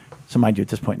 So mind you, at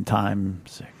this point in time,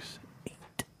 6, 8,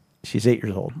 she's 8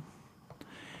 years old.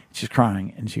 She's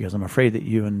crying and she goes, I'm afraid that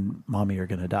you and mommy are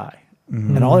going to die.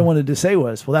 And all I wanted to say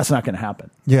was, well, that's not going to happen.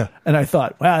 Yeah. And I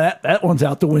thought, wow, that one's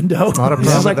out the window. Not a I was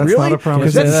promise. like, That's really? not a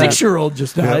promise. Because that Say that. 6-year-old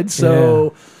just died. Yeah.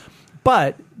 So,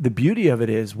 but the beauty of it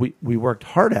is we worked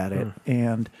hard at it.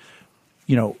 And,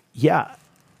 you know, yeah,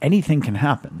 anything can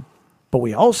happen. But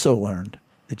we also learned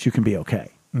that you can be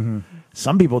okay.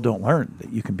 Some people don't learn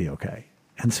that you can be okay.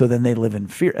 And so then they live in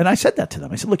fear. And I said that to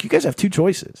them. I said, look, you guys have two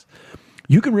choices.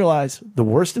 You can realize the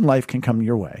worst in life can come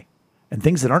your way, and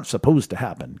things that aren't supposed to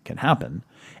happen can happen,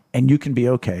 and you can be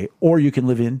okay. Or you can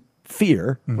live in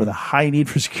fear with a high need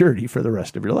for security for the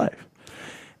rest of your life.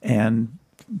 And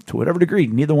to whatever degree,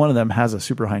 neither one of them has a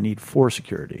super high need for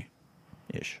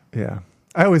security-ish. Yeah.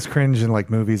 I always cringe in like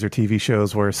movies or TV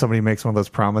shows where somebody makes one of those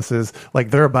promises, like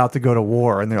they're about to go to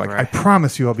war and they're like, I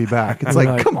promise you I'll be back. It's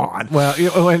like, come on. Well,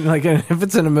 when, like, if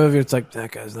it's in a movie, it's like,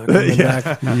 that guy's not coming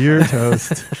back. You're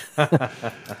toast.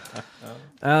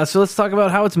 So let's talk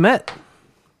about how it's met.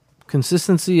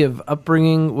 Consistency of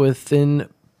upbringing within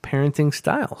parenting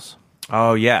styles.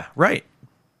 Oh, yeah, right.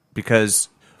 Because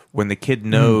when the kid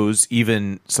knows,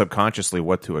 even subconsciously,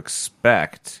 what to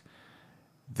expect,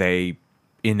 they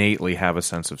innately have a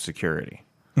sense of security.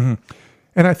 And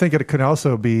I think it could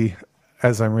also be,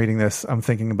 as I'm reading this, I'm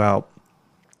thinking about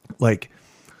like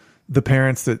the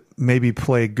parents that maybe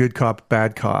play good cop,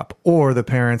 bad cop, or the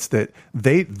parents that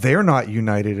they're not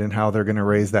united in how they're going to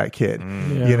raise that kid,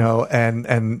 you know,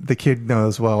 and the kid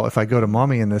knows, well, if I go to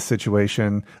mommy in this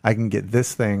situation, I can get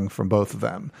this thing from both of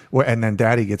them. And then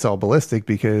daddy gets all ballistic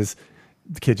because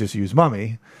the kid just used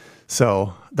mommy.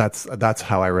 So that's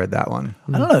how I read that one.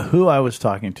 I don't know who I was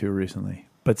talking to recently,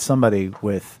 but somebody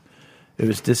it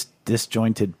was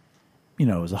disjointed, you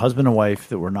know, it was a husband and wife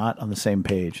that were not on the same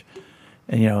page.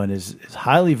 And, you know, and as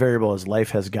highly variable as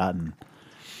life has gotten,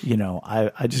 you know,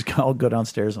 I just I'll go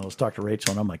downstairs and I'll talk to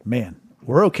Rachel and I'm like, man,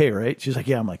 we're okay, right? She's like,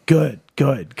 yeah. I'm like, good,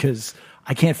 because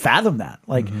I can't fathom that.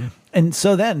 Like, and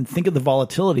so then think of the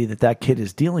volatility that kid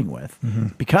is dealing with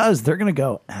because they're going to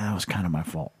go, it was kind of my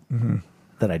fault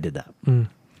that I did that. You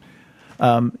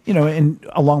know, and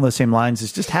along those same lines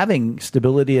is just having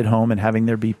stability at home and having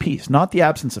there be peace, not the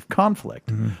absence of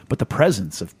conflict, but the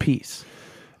presence of peace.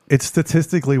 It's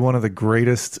statistically one of the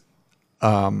greatest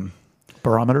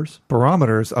Barometers.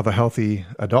 barometers of a healthy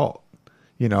adult.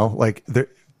 You know, like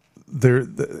there's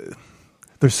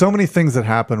so many things that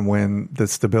happen when the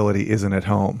stability isn't at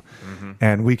home,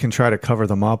 and we can try to cover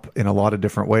them up in a lot of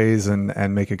different ways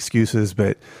and make excuses.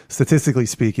 But statistically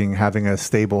speaking, having a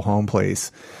stable home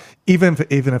place, even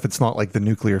if it's not like the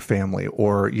nuclear family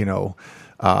or, you know,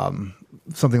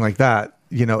 something like that,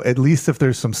 you know, at least if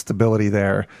there's some stability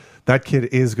there, that kid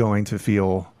is going to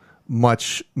feel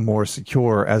much more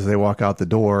secure as they walk out the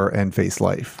door and face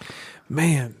life.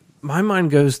 Man, my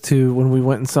mind goes to when we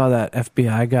went and saw that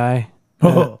FBI guy.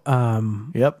 Oh.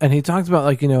 And Yep. he talked about,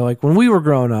 like, you know, like when we were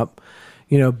growing up,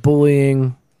 you know,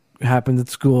 bullying happened at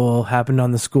school, happened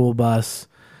on the school bus,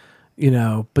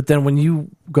 but then when you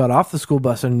got off the school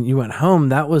bus and you went home,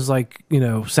 that was like,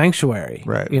 sanctuary.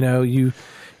 Right. You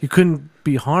couldn't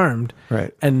be harmed.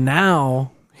 Right. And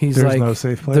now he's There's like, no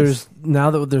safe place.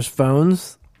 Now that there's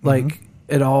phones, like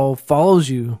it all follows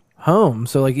you home.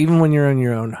 So like even when you're in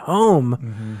your own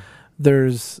home,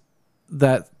 there's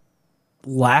that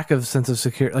lack of sense of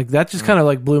security. Like that just kind of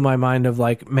like blew my mind of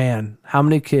like, man, how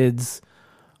many kids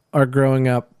are growing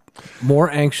up more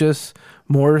anxious,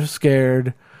 more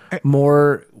scared,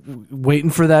 more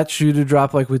waiting for that shoe to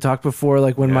drop, like we talked before,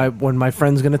 like when my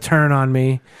friend's gonna turn on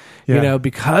me,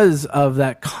 because of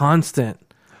that constant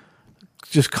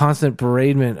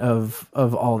bereavement of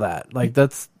all that. Like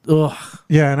that's Yeah,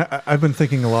 and I've been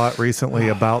thinking a lot recently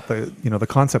about the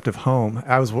concept of home.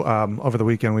 I was over the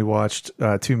weekend we watched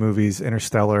 2 movies,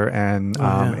 Interstellar and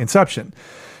Inception.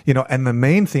 And the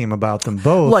main theme about them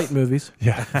both, light movies.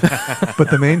 Yeah, but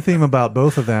the main theme about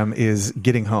both of them is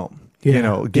getting home.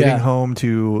 Getting home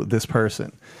to this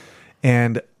person,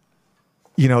 and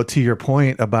to your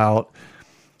point about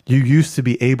you used to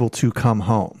be able to come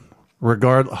home.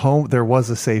 Home, there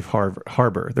was a safe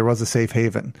harbor, there was a safe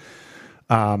haven.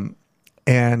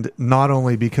 And not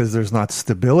only because there's not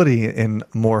stability in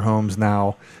more homes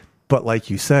now, but like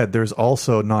you said, there's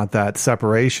also not that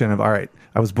separation of, all right,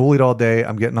 I was bullied all day,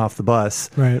 I'm getting off the bus.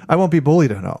 Right. I won't be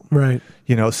bullied at home. Right.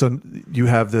 So you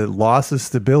have the loss of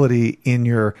stability in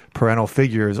your parental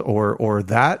figures or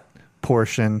that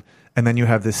portion, and then you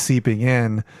have this seeping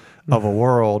in of a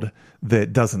world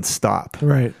that doesn't stop.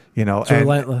 Right. It's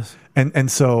relentless.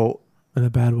 And so in a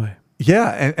bad way.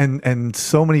 Yeah, and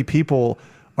so many people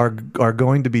are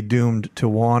going to be doomed to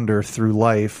wander through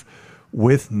life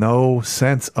with no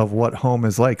sense of what home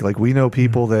is like. Like we know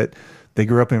people that they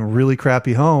grew up in really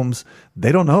crappy homes.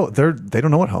 They don't know they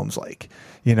don't know what home's like,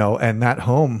 and that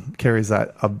home carries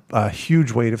that a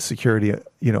huge weight of security,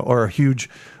 or a huge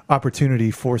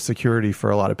opportunity for security for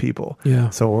a lot of people. Yeah.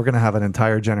 So we're going to have an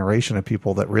entire generation of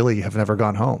people that really have never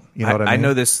gone home. You know what I mean? I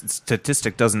know this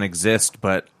statistic doesn't exist,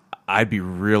 but I'd be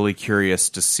really curious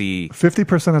to see.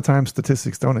 50% of time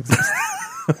statistics don't exist.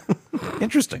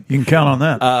 Interesting. You can count on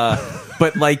that.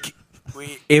 But like,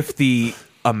 if the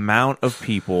amount of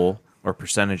people or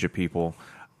percentage of people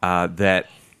that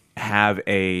have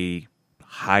a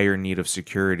higher need of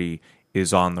security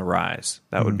is on the rise,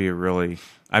 that would be a really.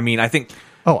 I mean, I think.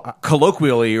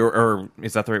 Colloquially, or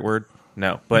is that the right word?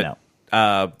 No, but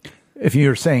if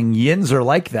you're saying yins are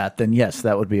like that, then yes,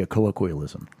 that would be a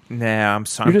colloquialism. Nah, I'm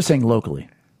sorry. You're just saying locally.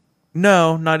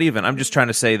 No, not even. I'm just trying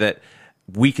to say that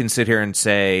we can sit here and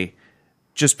say,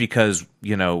 just because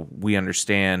we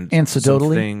understand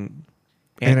anecdotally.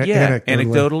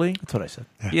 Anecdotally. That's what I said.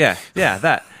 Yeah,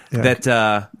 that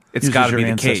it's got to be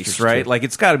the case, right? Too. Like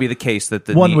it's got to be the case that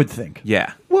one would think.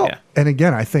 Yeah. Well, yeah. And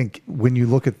again, I think when you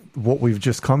look at what we've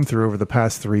just come through over the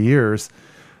past 3 years,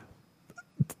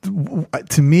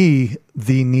 to me,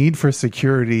 the need for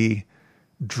security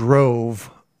drove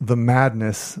the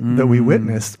madness that we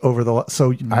witnessed over the.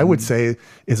 So I would say,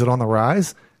 is it on the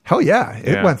rise? Hell yeah,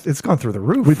 it's gone through the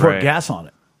roof. We poured gas on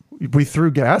it. We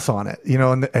threw gas on it,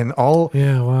 and all.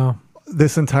 Yeah, wow.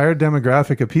 This entire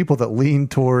demographic of people that lean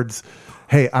towards,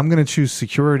 hey, I'm going to choose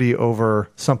security over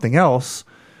something else.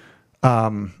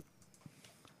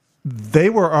 They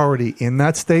were already in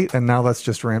that state, and now that's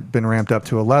just been ramped up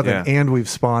to 11, and we've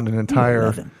spawned an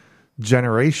entire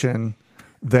generation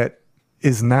that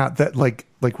is not that like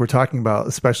we're talking about,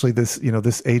 especially this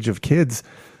this age of kids.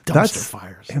 That's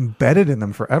fires embedded in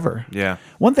them forever. Yeah.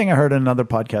 One thing I heard in another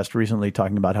podcast recently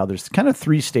talking about how there's kind of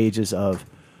 3 stages of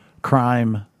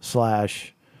crime /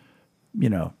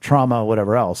 trauma,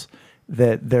 whatever else,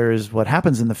 that there's what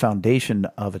happens in the foundation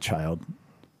of a child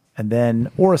and then,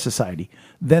 or a society.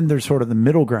 Then there's sort of the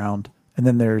middle ground, and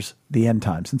then there's the end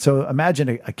times. And so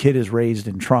imagine a kid is raised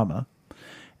in trauma.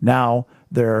 Now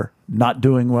they're not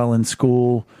doing well in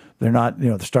school. They're not,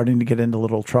 they're starting to get into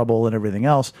little trouble and everything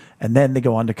else. And then they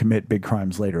go on to commit big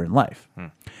crimes later in life.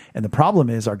 And the problem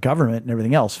is our government and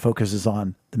everything else focuses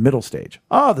on the middle stage.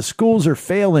 The schools are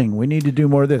failing. We need to do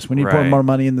more of this. We need to put more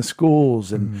money in the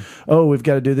schools. And, we've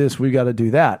got to do this. We've got to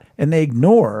do that. And they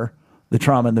ignore the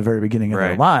trauma in the very beginning of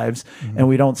their lives. And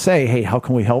we don't say, hey, how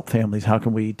can we help families? How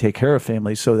can we take care of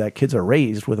families so that kids are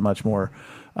raised with a much more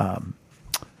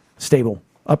stable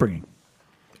upbringing?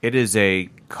 It is a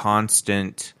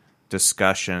constant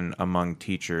discussion among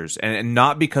teachers, and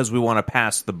not because we want to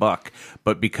pass the buck,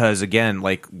 but because, again,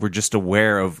 like, we're just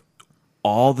aware of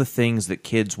all the things that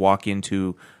kids walk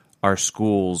into our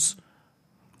schools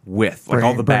with, like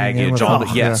all the baggage, all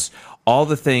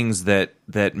the things that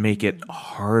make it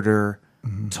harder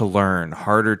to learn,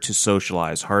 harder to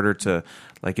socialize, harder to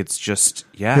like. It's just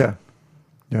Yeah.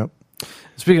 Yep.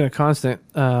 Speaking of constant,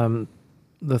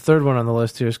 the third one on the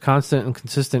list here is constant and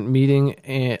consistent meeting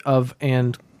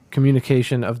and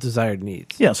communication of desired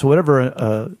needs. Yeah, so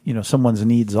whatever someone's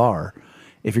needs are,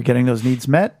 if you're getting those needs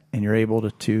met and you're able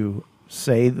to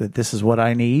say that this is what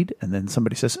I need, and then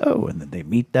somebody says, oh, and then they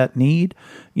meet that need,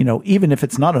 even if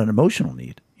it's not an emotional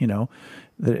need,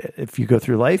 if you go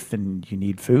through life and you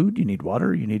need food, you need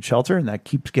water, you need shelter, and that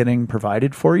keeps getting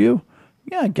provided for you,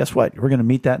 yeah, guess what? We're going to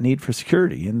meet that need for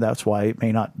security, and that's why it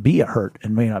may not be a hurt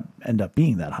and may not end up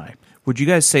being that high. Would you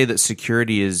guys say that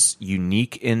security is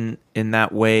unique in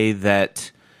that way,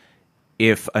 that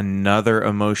if another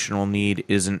emotional need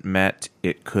isn't met,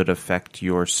 it could affect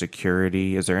your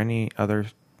security? Is there any other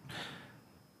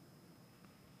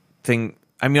thing?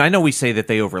 I mean, I know we say that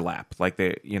they overlap, like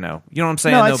you know what I'm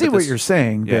saying? No, I see what you're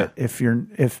saying. Yeah. That if you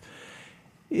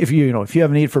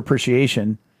have a need for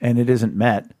appreciation and it isn't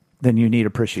met, then you need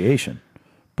appreciation,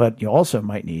 but you also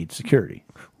might need security.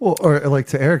 Well, or like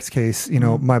to Eric's case,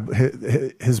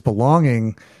 his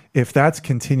belonging, if that's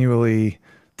continually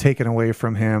taken away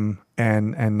from him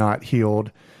and not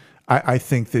healed, I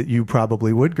think that you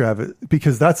probably would grab it,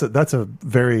 because that's a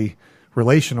very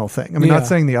relational thing. I mean, not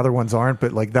saying the other ones aren't,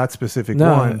 but like that specific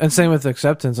one. And same with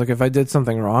acceptance. Like if I did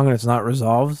something wrong and it's not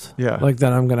resolved, like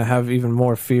then I'm going to have even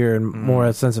more fear and more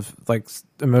a sense of like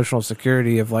emotional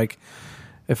security of like,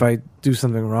 if I do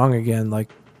something wrong again, like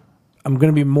I'm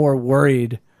going to be more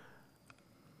worried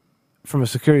from a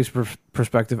security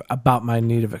perspective about my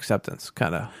need of acceptance,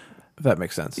 kind of, if that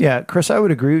makes sense. Yeah, Chris, I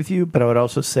would agree with you, but I would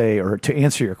also say, or to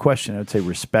answer your question, I would say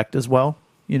respect as well.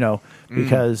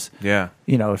 Because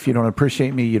if you don't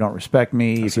appreciate me, you don't respect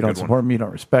me. If you don't support me, you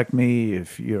don't respect me.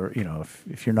 If you're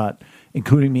if you're not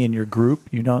including me in your group,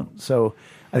 you don't. So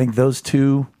I think those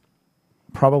two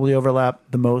probably overlap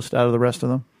the most out of the rest of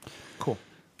them. Cool.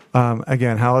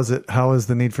 Again, how is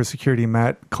the need for security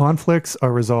met? Conflicts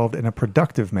are resolved in a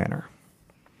productive manner.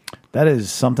 That is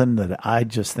something that I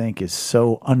just think is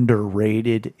so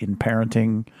underrated in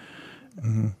parenting.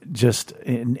 Just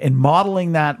in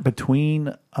modeling that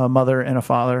between a mother and a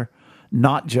father,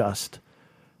 not just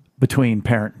between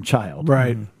parent and child,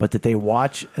 right? But that they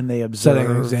watch and they observe. Setting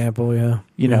an example,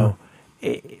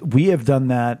 we have done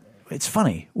that. It's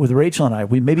funny with Rachel and I.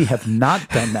 We maybe have not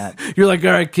done that. You're like,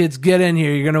 all right, kids, get in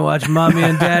here. You're going to watch mommy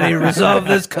and daddy resolve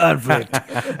this conflict.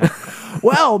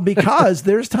 Well, because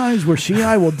there's times where she and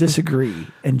I will disagree,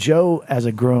 and Joe, as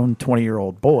a grown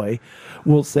 20-year-old boy,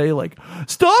 will say like,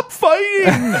 "Stop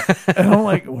fighting," and I'm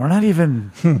like, we're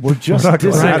just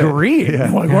disagreeing. Yeah.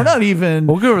 Like, we're not even.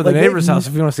 We'll go over to the neighbor's house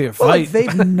if you want to see a fight.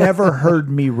 They've never heard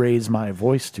me raise my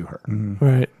voice to her.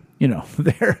 Right.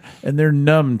 They're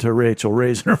numb to Rachel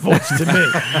raising her voice to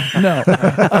me. No,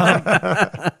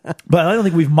 but I don't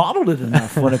think we've modeled it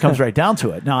enough when it comes right down to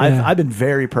it. Now, I've been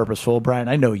very purposeful, Brian.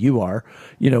 I know you are.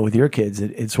 With your kids,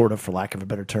 it's sort of, for lack of a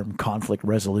better term, conflict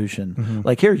resolution.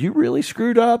 Like, here, you really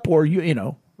screwed up, or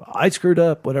I screwed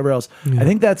up, whatever else. I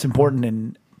think that's important,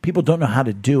 and people don't know how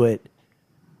to do it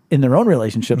in their own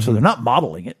relationships, so they're not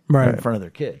modeling it in front of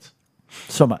their kids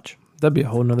so much. That'd be a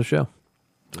whole nother show.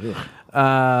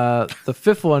 The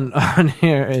fifth one on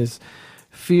here is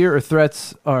fear or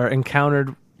threats are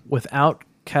encountered without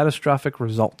catastrophic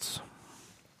results.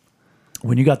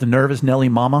 When you got the nervous Nelly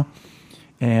mama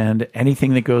and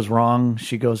anything that goes wrong,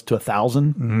 she goes to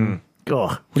 1,000.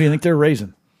 What do you think they're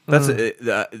raising? That's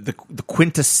the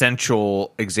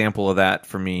quintessential example of that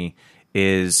for me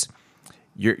is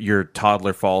your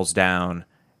toddler falls down,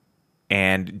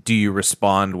 and do you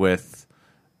respond with,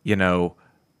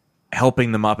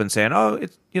 helping them up and saying, "Oh,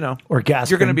 it's or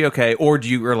gasping, you're going to be okay," or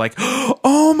are like,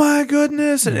 "Oh my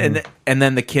goodness," and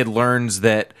then the kid learns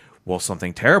that, well,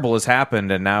 something terrible has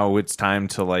happened, and now it's time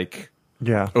to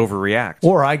overreact.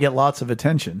 Or I get lots of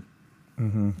attention.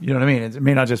 You know what I mean? It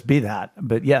may not just be that,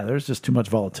 but yeah, there's just too much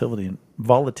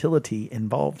volatility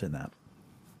involved in that.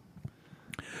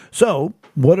 So,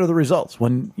 what are the results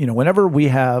whenever we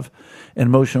have an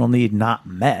emotional need not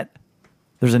met?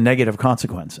 There's a negative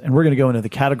consequence. And we're going to go into the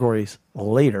categories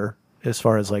later as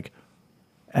far as like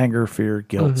anger, fear,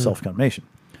 guilt, self-condemnation.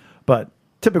 But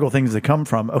typical things that come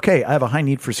from, okay, I have a high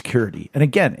need for security. And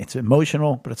again, it's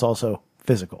emotional, but it's also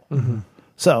physical.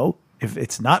 So if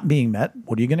it's not being met,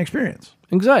 what are you going to experience?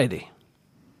 Anxiety.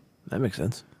 That makes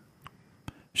sense.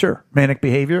 Sure. Manic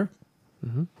behavior.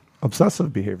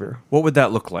 Obsessive behavior. What would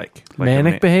that look like?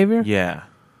 Manic behavior? Yeah.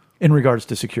 In regards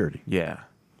to security. Yeah.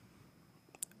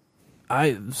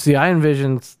 I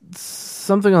envision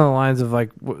something on the lines of like,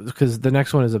 because the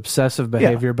next one is obsessive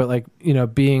behavior, but like,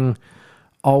 being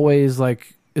always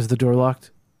like, is the door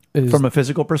locked? is From a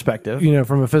physical perspective.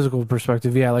 from a physical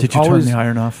perspective. Yeah, like Did you always, turn the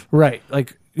iron off? right?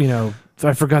 Like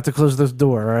I forgot to close this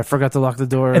door, or I forgot to lock the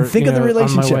door. And think of the on my way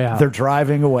relationship. out. They're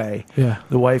driving away. Yeah.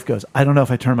 The wife goes, I don't know if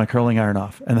I turned my curling iron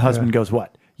off. And the husband goes,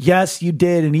 what? Yes, you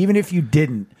did. And even if you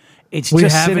didn't, it's We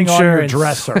just have sitting on your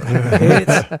insurance. dresser.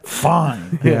 It's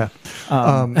fine. Yeah.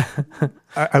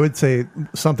 I would say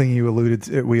something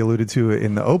we alluded to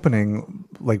in the opening,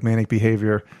 like manic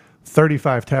behavior,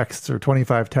 35 texts or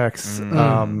 25 texts,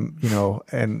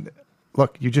 and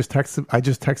look, I just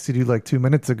texted you like 2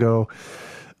 minutes ago.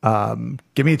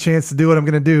 Give me a chance to do what I'm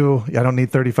going to do. I don't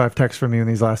need 35 texts from you in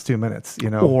these last 2 minutes,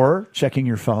 Or checking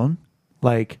your phone.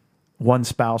 Like one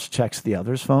spouse checks the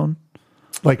other's phone.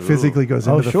 like physically goes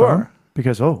into the phone.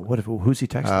 Because, who's he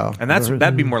texting? And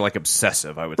that'd be more like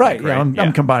obsessive, I would Right. think. Yeah, Right.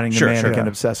 I'm combining the Sure, manic sure. and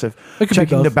obsessive. It could be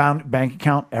Checking the both. bank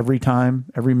account every time,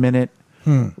 every minute.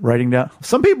 Writing down.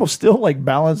 Some people still like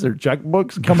balance their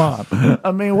checkbooks. Come on.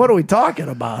 I mean, what are we talking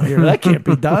about here? That can't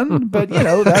be done. But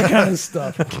that kind of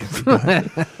stuff.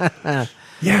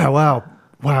 Yeah. Wow.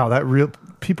 That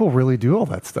people really do all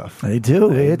that stuff. They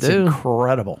do. It's do.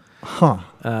 incredible.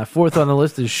 Huh. Fourth on the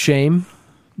list is shame.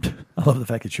 I love the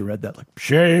fact that you read that. Like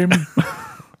shame.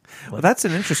 Well, that's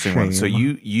an interesting one. So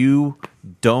you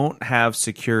don't have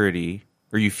security,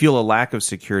 or you feel a lack of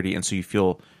security, and so you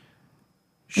feel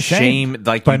shame,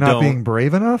 like By you not don't. being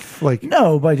brave enough? Like,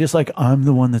 No, by just like I'm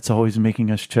the one that's always making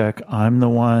us check. I'm the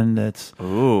one that's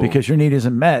Ooh. because your need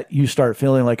isn't met. You start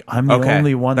feeling like I'm the Okay,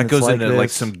 only one that that's goes like into this. like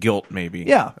some guilt, maybe.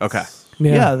 Yeah. Okay.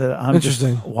 Yeah. That I'm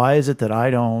Interesting. just. Why is it that I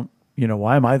don't?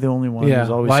 Why am I the only one Yeah. who's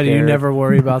always? Why do you scared? never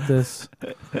worry about this?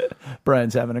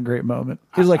 Brian's having a great moment.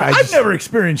 He's like, I I've just- never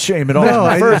experienced shame at all no,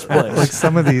 in the first like place.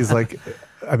 some of these, like,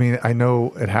 I mean, I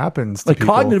know it happens. To Like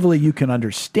people. cognitively, you can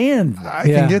understand that. I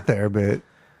Yeah. can get there, but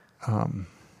And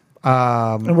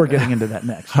we're getting into that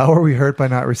next. how are we hurt by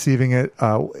not receiving it?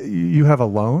 You have a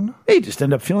loan? You just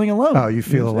end up feeling alone. Oh, you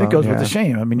feel alone, It goes with yeah. the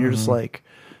shame. I mean, you're just like,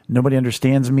 nobody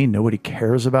understands me. Nobody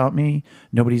cares about me.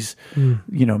 Nobody's,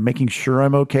 making sure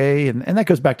I'm okay. And that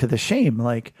goes back to the shame.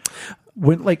 Like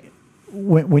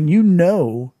when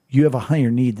you have a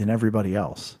higher need than everybody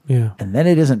else. Yeah. And then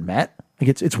it isn't met.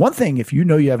 Like it's one thing if you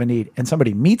know you have a need and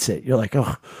somebody meets it. You're like,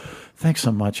 oh, thanks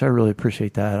so much. I really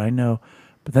appreciate that. I know.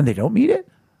 But then they don't meet it.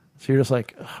 So you're just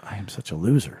like, "Ugh, I am such a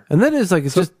loser. And then it's like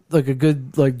it's just like a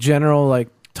good like general like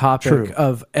topic True.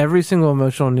 of every single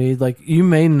emotional need. Like you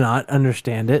may not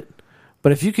understand it,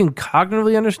 but if you can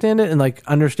cognitively understand it and like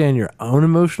understand your own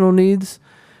emotional needs,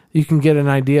 you can get an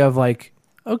idea of like,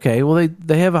 okay, well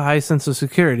they have a high sense of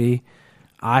security.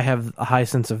 I have a high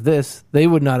sense of this. They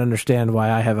would not understand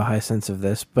why I have a high sense of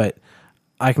this, but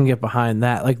I can get behind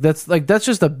that. That's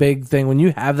just a big thing when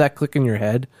you have that click in your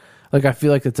head. Like I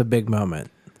feel like it's a big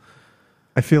moment.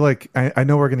 I feel like I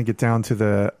know we're going to get down to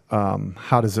the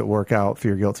how does it work out for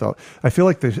your guilt. So I feel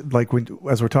like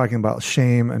as we're talking about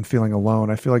shame and feeling alone,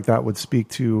 I feel like that would speak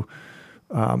to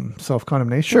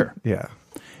self-condemnation. Sure. Yeah.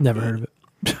 Never heard of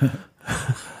it.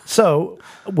 So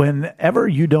whenever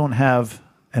you don't have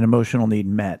an emotional need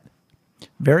met,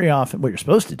 very often what you're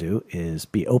supposed to do is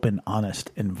be open,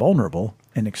 honest, and vulnerable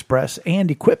and express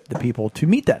and equip the people to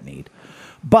meet that need.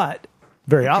 But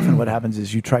very often what happens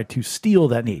is you try to steal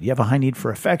that need. You have a high need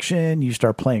for affection. You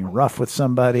start playing rough with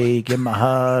somebody, give them a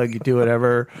hug, you do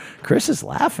whatever. Chris is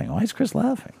laughing. Why is Chris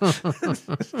laughing?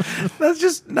 That's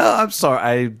just no. I'm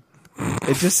sorry.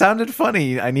 It just sounded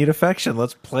funny. I need affection.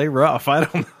 Let's play rough. I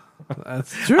don't know.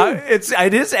 That's true. It's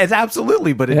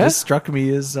absolutely, but it Yeah. just struck me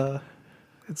as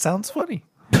it sounds funny.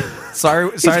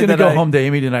 Sorry, He's going to that go I- home to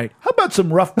Amy tonight. How about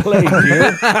some rough play,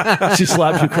 dear? She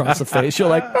slaps you across the face. You're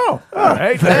like, oh, all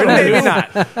right. Maybe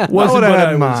not. Not Wasn't what what I I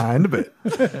had in was. mind,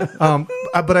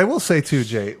 but I will say too,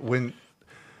 Jay, when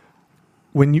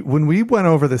we went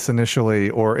over this initially,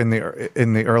 or in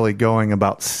the early going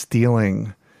about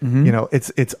stealing,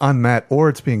 it's unmet or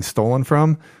it's being stolen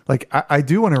from. Like I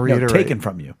do want to No, reiterate, taken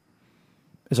from you.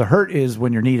 As a hurt is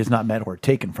when your need is not met or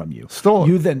taken from you. Stolen.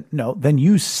 You then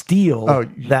you steal Oh,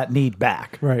 that need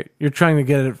back. Right. You're trying to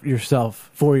get it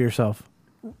for yourself.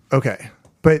 Okay,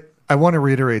 but I want to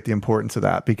reiterate the importance of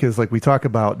that because, like, we talk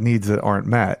about needs that aren't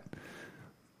met,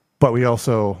 but we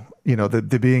also,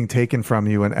 the being taken from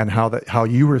you and how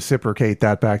you reciprocate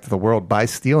that back to the world by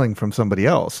stealing from somebody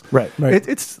else. Right.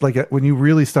 It's like when you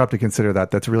really stop to consider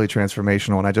that, that's really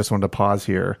transformational. And I just wanted to pause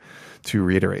here to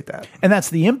reiterate that. And that's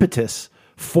the impetus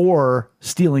for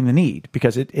stealing the need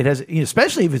because it has,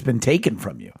 especially if it's been taken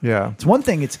from you. Yeah. It's one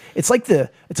thing. It's like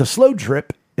it's a slow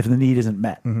drip if the need isn't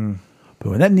met. But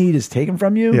when that need is taken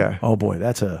from you, Yeah. oh boy,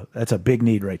 that's a big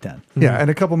need right then. Yeah, and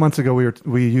a couple months ago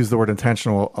we used the word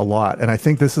intentional a lot, and I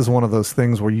think this is one of those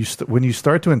things where when you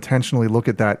start to intentionally look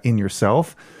at that in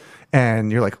yourself,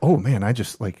 and you're like, oh man, I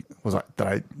just like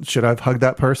should I've hugged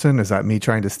that person? Is that me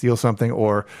trying to steal something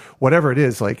or whatever it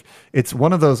is? Like it's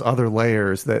one of those other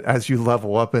layers that as you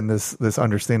level up in this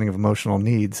understanding of emotional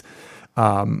needs,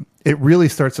 it really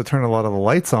starts to turn a lot of the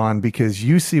lights on because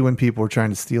you see when people are trying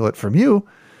to steal it from you.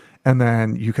 And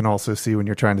then you can also see when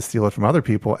you're trying to steal it from other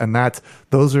people. And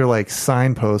those are like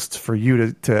signposts for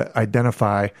you to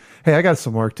identify, hey, I got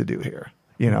some work to do here,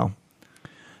 you know?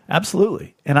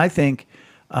 Absolutely. And I think,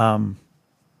 so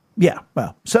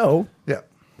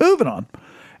moving on,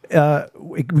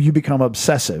 you become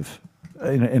obsessive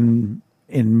in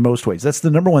most ways. That's the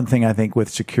number one thing I think with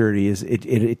security is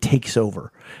it takes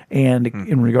over. And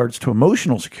in regards to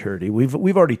emotional security,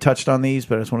 we've already touched on these,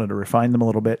 but I just wanted to refine them a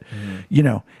little bit. You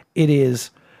know,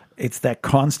 it's that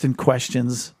constant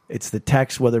questions, it's the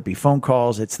text, whether it be phone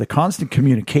calls, it's the constant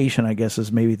communication, I guess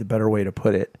is maybe the better way to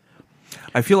put it.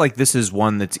 I feel like this is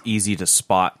one that's easy to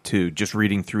spot too, just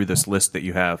reading through this list that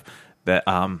you have, that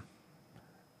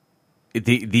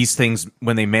these things,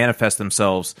 when they manifest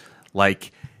themselves,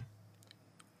 like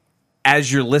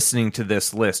as you're listening to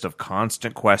this list of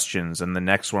constant questions and the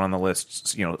next one on the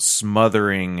list, you know,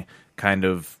 smothering kind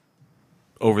of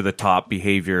over the top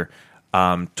behavior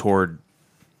toward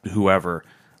whoever,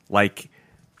 like,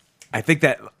 I think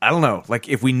that, I don't know, like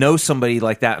if we know somebody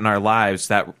like that in our lives,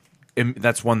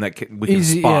 that's one that we can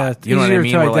spot. You know what I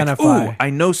mean? To We're identify. like, ooh, I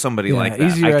know somebody like that.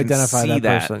 Easier I to can identify see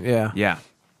that person. Yeah. Yeah.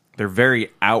 They're very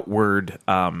outward,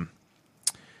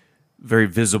 very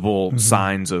visible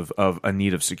signs of a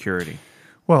need of security.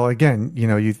 Well, again, you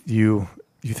know, you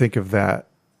think of that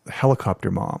helicopter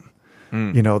mom,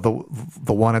 you know, the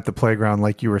one at the playground,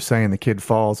 like you were saying, the kid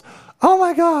falls. Oh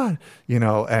my God, you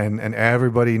know, and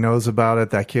everybody knows about it.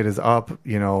 That kid is up,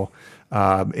 you know,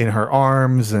 in her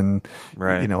arms and,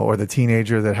 Right. you know, or the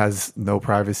teenager that has no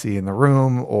privacy in the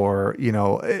room or, you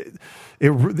know,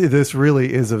 this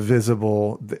really is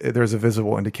there's a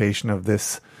visible indication of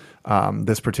this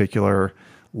particular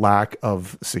lack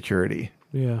of security.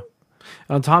 Yeah.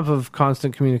 On top of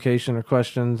constant communication or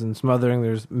questions and smothering,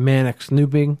 there's manic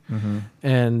snooping.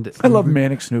 And I love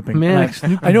manic snooping. Manic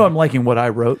snooping. I know I'm liking what I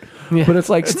wrote, Yeah. but it's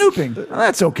like snooping.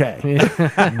 That's okay.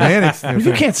 Manic snooping.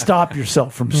 You can't stop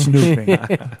yourself from snooping.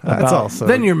 That's also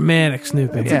then you're manic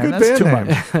snooping. Yeah, good that's too band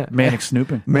much. Manic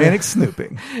snooping. manic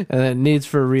snooping. And it needs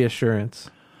for reassurance.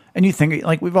 And you think,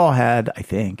 like, we've all had, I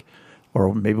think,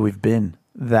 or maybe we've been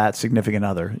that significant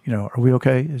other. You know, are we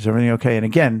okay? Is everything okay? And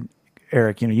again,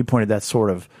 Eric, you know, you pointed that sort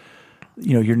of,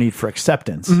 you know, your need for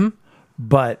acceptance,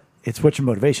 but it's what's your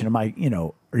motivation? Am I, you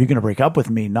know, are you going to break up with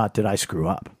me? Not did I screw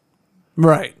up?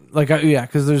 Right. Like,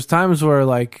 because there's times where,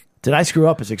 like, Did I screw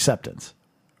up is acceptance.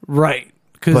 right.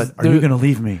 But are you going to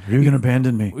leave me? Are you going to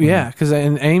abandon me? Yeah, because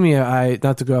in Amy,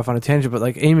 not to go off on a tangent, but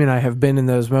like Amy and I have been in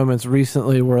those moments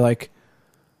recently where like,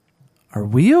 are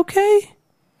we okay?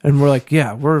 And we're like,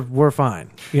 yeah, we're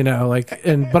fine, you know, like,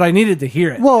 but I needed to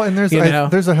hear it. Well, and there's you know?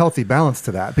 there's a healthy balance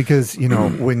to that because, you know,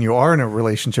 when you are in a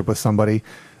relationship with somebody,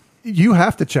 you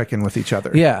have to check in with each other.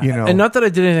 Yeah. You know, And not that I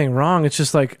did anything wrong. It's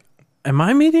just like, am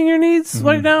I meeting your needs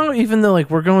right now? Even though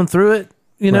like we're going through it,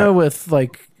 you know, Right. with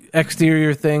like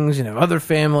exterior things, you know, other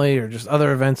family or just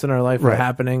other events in our life are Right.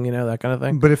 happening, you know, that kind of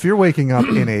thing. but if you're waking up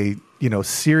in a, you know,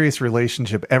 serious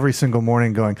relationship every single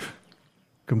morning going,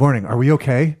 good morning, are we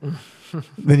okay?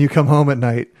 Then you come home at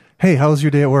night, hey, how was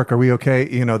your day at work? Are we okay?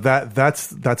 You know,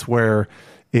 that's where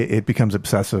it becomes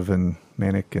obsessive and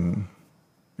manic and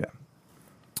yeah.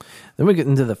 Then we get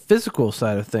into the physical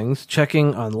side of things,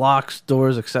 checking on locks,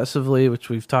 doors excessively, which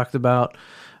we've talked about.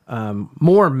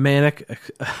 More manic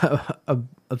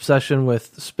obsession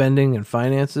with spending and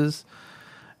finances.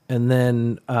 And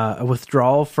then a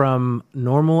withdrawal from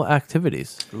normal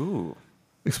activities. Ooh.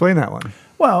 Explain that one.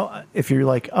 Well, if you're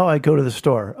like, oh, I go to the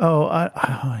store. Oh,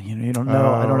 you know, you don't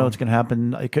know. I don't know what's going to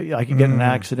happen. I could get in an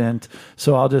accident.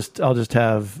 So I'll just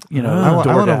have, you know, I want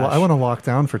DoorDash. to lock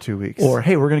down for 2 weeks. Or,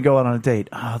 hey, we're going to go out on a date.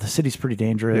 Oh, the city's pretty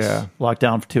dangerous. Yeah. Locked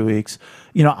down for 2 weeks.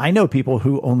 You know, I know people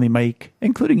who only make,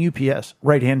 including UPS,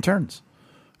 right-hand turns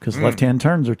because left-hand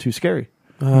turns are too scary.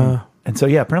 And so,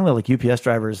 yeah, apparently, like UPS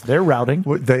drivers, they're routing.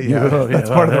 That's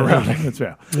part of the routing. That's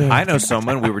right. I know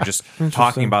someone. We were just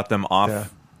talking about them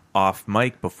off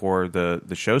mic before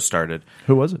the show started.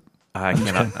 Who was it? I'm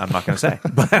not going to say,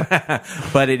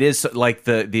 but it is like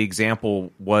the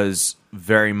example was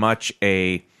very much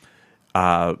a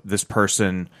this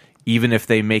person, even if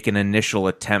they make an initial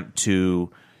attempt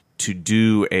to to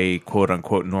do a quote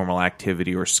unquote normal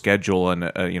activity or schedule and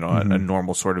a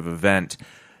normal sort of event,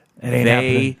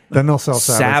 then they'll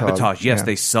self-sabotage. Yes,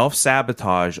 they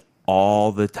self-sabotage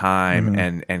all the time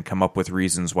and come up with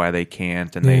reasons why they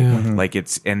can't, and they like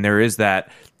it's, and there is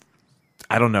that,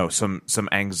 I don't know, some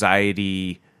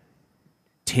anxiety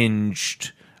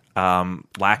tinged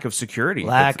lack of security.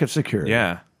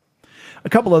 Yeah. A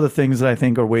couple other things that I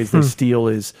think are ways they steal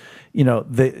is,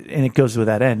 and it goes with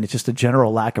that end. It's just a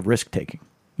general lack of risk taking,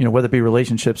 whether it be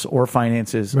relationships or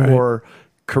finances or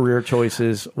career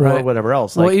choices or whatever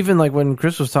else. Well, even like when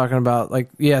Chris was talking about, like,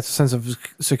 it's a sense of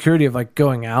security of like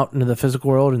going out into the physical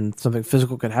world and something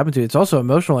physical could happen to you. It's also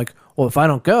emotional. Like, well, if I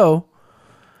don't go,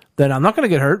 then I'm not going to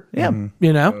get hurt. Yeah.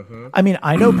 I mean,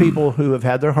 I know people who have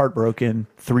had their heart broken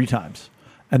 3 times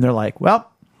and they're like, well,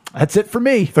 that's it for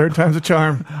me. 3rd time's a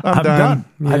charm. I'm done.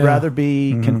 Yeah. I'd rather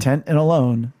be content and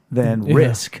alone than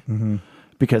risk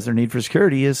because their need for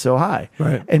security is so high.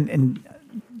 Right. And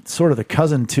sort of the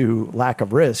cousin to lack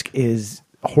of risk is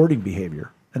hoarding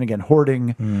behavior. And again,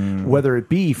 hoarding, whether it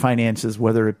be finances,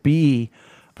 whether it be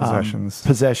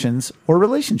possessions or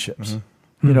relationships,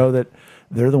 that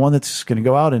they're the one that's going to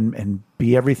go out and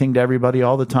be everything to everybody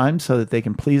all the time so that they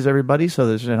can please everybody. So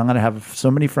I'm going to have so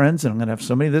many friends and I'm going to have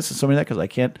so many of this and so many of that because I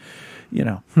can't,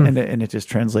 and it just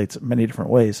translates many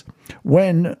different ways.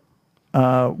 When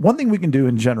one thing we can do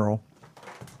in general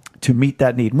to meet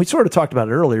that need, and we sort of talked about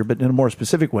it earlier, but in a more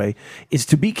specific way, is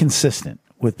to be consistent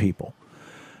with people.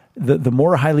 The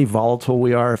more highly volatile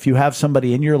we are, if you have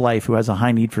somebody in your life who has a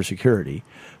high need for security,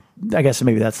 I guess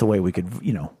maybe that's the way we could,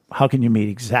 how can you meet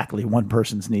exactly one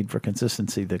person's need for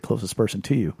consistency, the closest person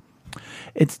to you?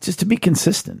 It's just to be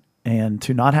consistent and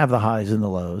to not have the highs and the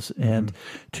lows and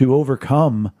to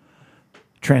overcome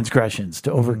transgressions,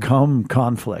 to overcome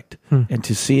conflict and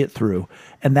to see it through.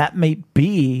 And that may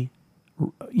be,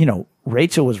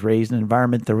 Rachel was raised in an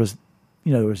environment there was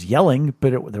yelling,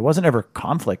 but there wasn't ever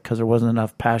conflict because there wasn't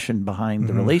enough passion behind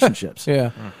the relationships.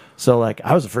 So like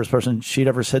I was the first person she'd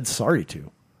ever said sorry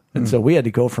to. And so we had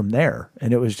to go from there.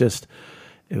 And it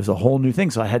was a whole new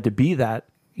thing. So I had to be that,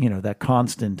 that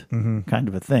constant kind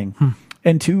of a thing.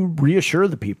 And to reassure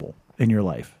the people in your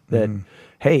life that,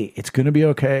 hey, it's going to be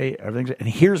okay. And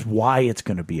here's why it's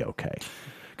going to be okay.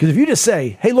 Because if you just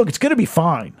say, hey, look, it's going to be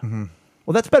fine.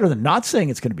 Well, that's better than not saying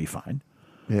it's going to be fine.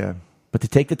 Yeah. But to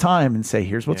take the time and say,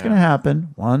 here's what's going to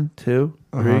happen. 1, 2,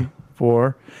 3,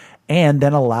 4. And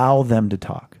then allow them to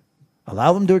talk.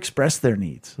 Allow them to express their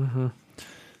needs.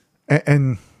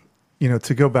 And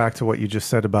to go back to what you just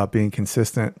said about being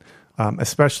consistent,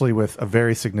 especially with a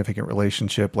very significant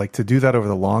relationship, like to do that over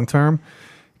the long term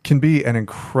can be an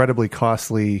incredibly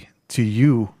costly to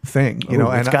you thing, and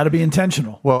it's got to be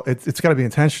intentional. Well, it's got to be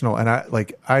intentional. And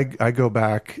I go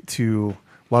back to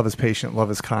love is patient,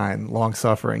 love is kind, long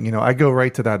suffering. I go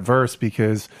right to that verse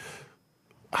because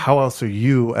how else are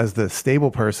you as the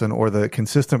stable person or the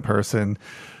consistent person?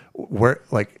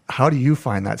 How do you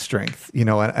find that strength?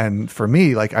 And for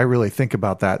me, I really think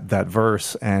about that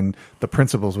verse and the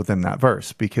principles within that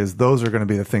verse, because those are going to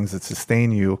be the things that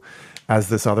sustain you as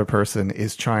this other person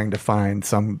is trying to find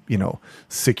some,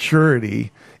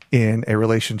 security in a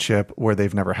relationship where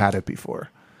they've never had it before.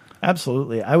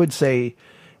 Absolutely. I would say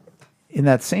in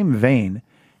that same vein,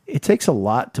 it takes a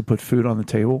lot to put food on the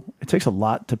table. It takes a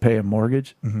lot to pay a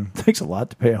mortgage. It takes a lot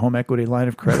to pay a home equity line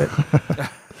of credit.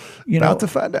 About to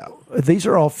find out. These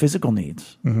are all physical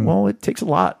needs. Well, it takes a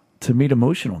lot to meet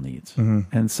emotional needs.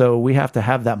 And so we have to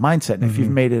have that mindset. And if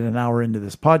you've made it an hour into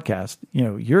this podcast,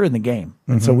 you're in the game.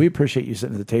 And so we appreciate you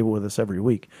sitting at the table with us every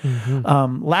week.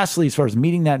 Lastly, as far as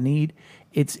meeting that need,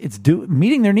 it's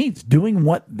meeting their needs, doing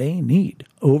what they need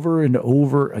over and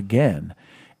over again,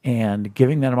 and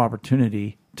giving them an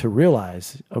opportunity to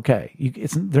realize, okay,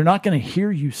 they're not going to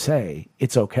hear you say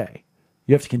it's okay.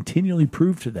 You have to continually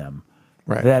prove to them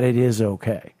that it is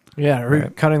okay. Yeah,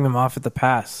 cutting them off at the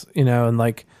pass, and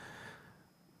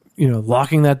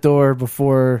locking that door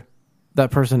before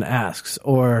that person asks,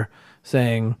 or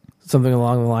saying something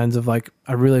along the lines of like,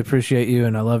 I really appreciate you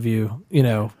and I love you,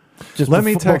 just let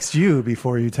me text you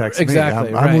before you text me.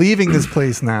 Exactly. I'm leaving this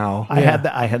place now. I had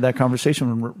that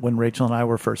conversation when Rachel and I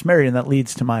were first married, and that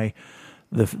leads to one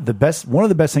of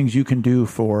the best things you can do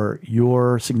for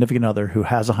your significant other who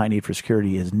has a high need for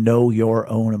security is know your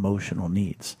own emotional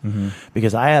needs.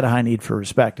 Because I had a high need for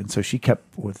respect, and so she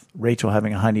kept, with Rachel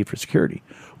having a high need for security,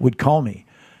 would call me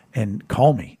and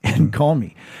call me and call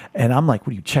me, and I'm like,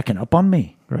 "What are you checking up on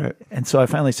me?" Right. And so I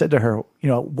finally said to her,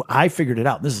 I figured it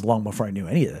out. This is long before I knew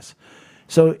any of this.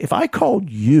 So if I called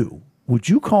you, would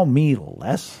you call me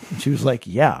less? And she was like,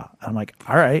 "Yeah." I'm like,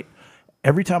 "All right.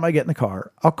 Every time I get in the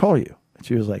car, I'll call you."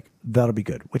 She was like, that'll be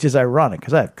good. Which is ironic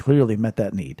because I have clearly met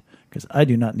that need. Because I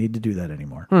do not need to do that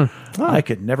anymore. I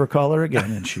could never call her again,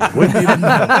 and she wouldn't even know.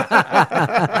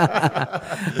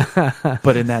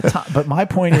 But in that time, but my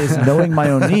point is, knowing my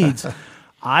own needs,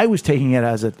 I was taking it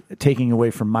as a taking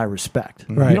away from my respect.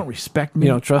 Right. You don't respect me.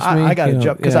 You don't trust me. I got You a don't-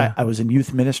 job because yeah. I was in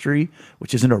youth ministry,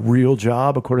 which isn't a real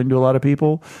job according to a lot of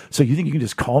people. So you think you can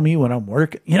just call me when I'm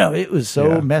working? It was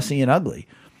so messy and ugly.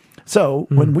 So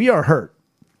when we are hurt,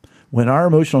 when our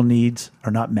emotional needs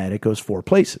are not met, it goes 4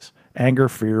 places: anger,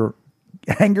 fear,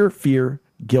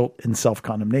 guilt, and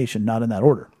self-condemnation, not in that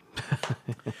order.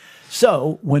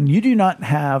 So when you do not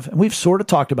have, and we've sort of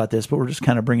talked about this, but we're just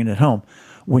kind of bringing it home.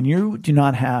 When you do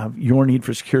not have your need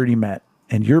for security met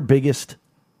and your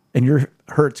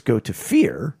hurts go to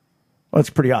fear, well, it's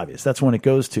pretty obvious. That's when it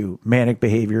goes to manic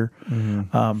behavior.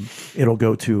 It'll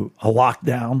go to a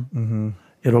lockdown.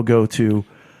 It'll go to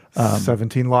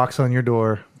 17 locks on your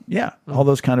door. all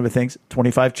those kind of things.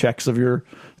 25 checks of your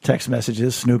text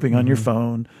messages, snooping on your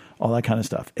phone, all that kind of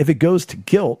stuff. If it goes to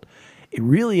guilt, it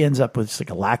really ends up with just like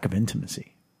a lack of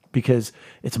intimacy because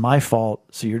it's my fault.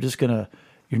 So you're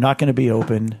not going to be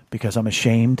open because I'm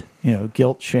ashamed,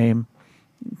 guilt, shame,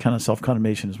 kind of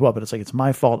self-condemnation as well. But it's like, it's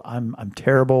my fault. I'm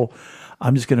terrible.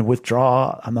 I'm just going to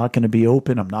withdraw. I'm not going to be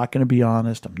open. I'm not going to be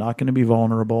honest. I'm not going to be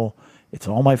vulnerable. It's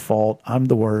all my fault. I'm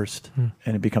the worst.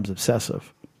 And it becomes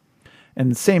obsessive. And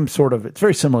the same sort of, it's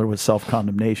very similar with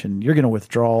self-condemnation. You're going to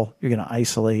withdraw. You're going to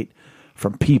isolate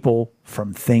from people,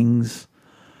 from things,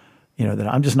 that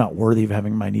I'm just not worthy of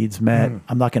having my needs met.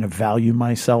 I'm not going to value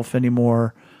myself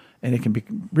anymore. And it can be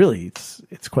really,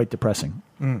 it's quite depressing,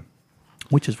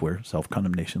 which is where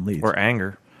self-condemnation leads. Or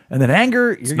anger. And then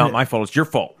anger, It's not my fault. It's your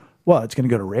fault. well, it's going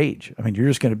to go to rage. I mean, you're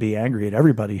just going to be angry at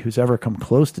everybody who's ever come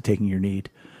close to taking your need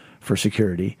for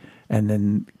security and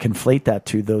then conflate that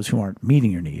to those who aren't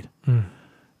meeting your need.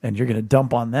 And you're going to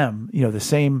dump on them, the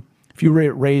same, if you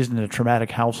were raised in a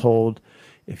traumatic household,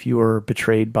 if you were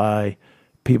betrayed by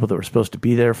people that were supposed to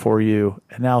be there for you,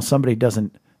 and now somebody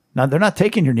now they're not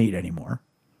taking your need anymore.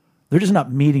 They're just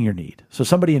not meeting your need. So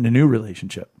somebody in a new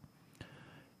relationship,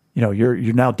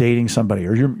 you're now dating somebody,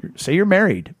 or say you're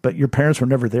married, but your parents were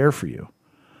never there for you.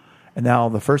 And now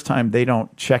the first time they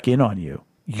don't check in on you,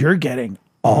 you're getting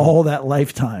all that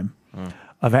lifetime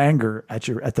of anger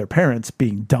at their parents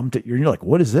being dumped at you. And you're like,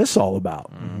 what is this all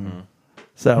about?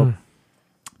 So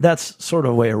that's sort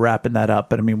of a way of wrapping that up.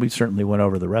 But I mean, we certainly went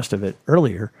over the rest of it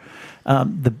earlier.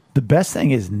 The best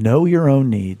thing is know your own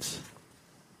needs,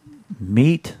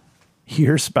 meet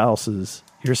your spouses,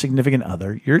 your significant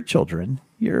other, your children,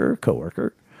 your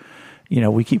coworker.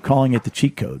 We keep calling it the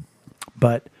cheat code,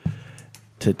 but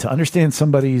to understand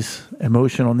somebody's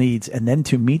emotional needs and then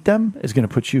to meet them is going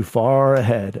to put you far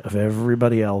ahead of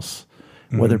everybody else,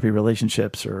 whether it be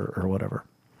relationships or whatever.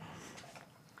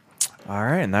 All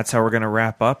right, and that's how we're going to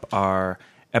wrap up our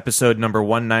episode number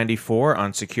 194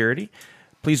 on security.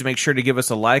 Please make sure to give us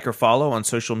a like or follow on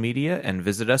social media and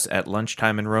visit us at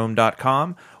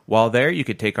lunchtimeinrome.com. While there, you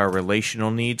could take our relational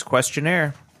needs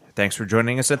questionnaire. Thanks for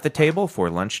joining us at the table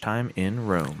for Lunchtime in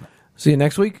Rome. See you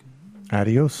next week.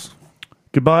 Adios.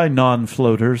 Goodbye,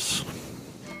 non-floaters.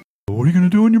 What are you going to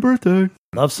do on your birthday?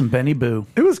 Love some Benny Boo.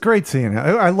 It was great seeing it.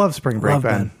 I love Spring Break, Love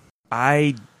Ben. Ben.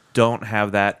 I don't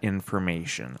have that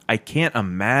information. I can't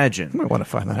imagine I might want to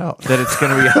find that out. that it's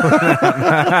going to be...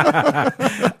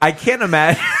 I can't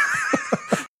imagine...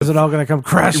 Is it all going to come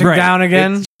crashing Right. down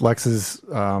again? Lex is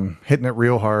hitting it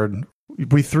real hard.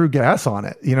 We threw gas on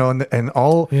it, and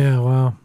all Yeah, wow.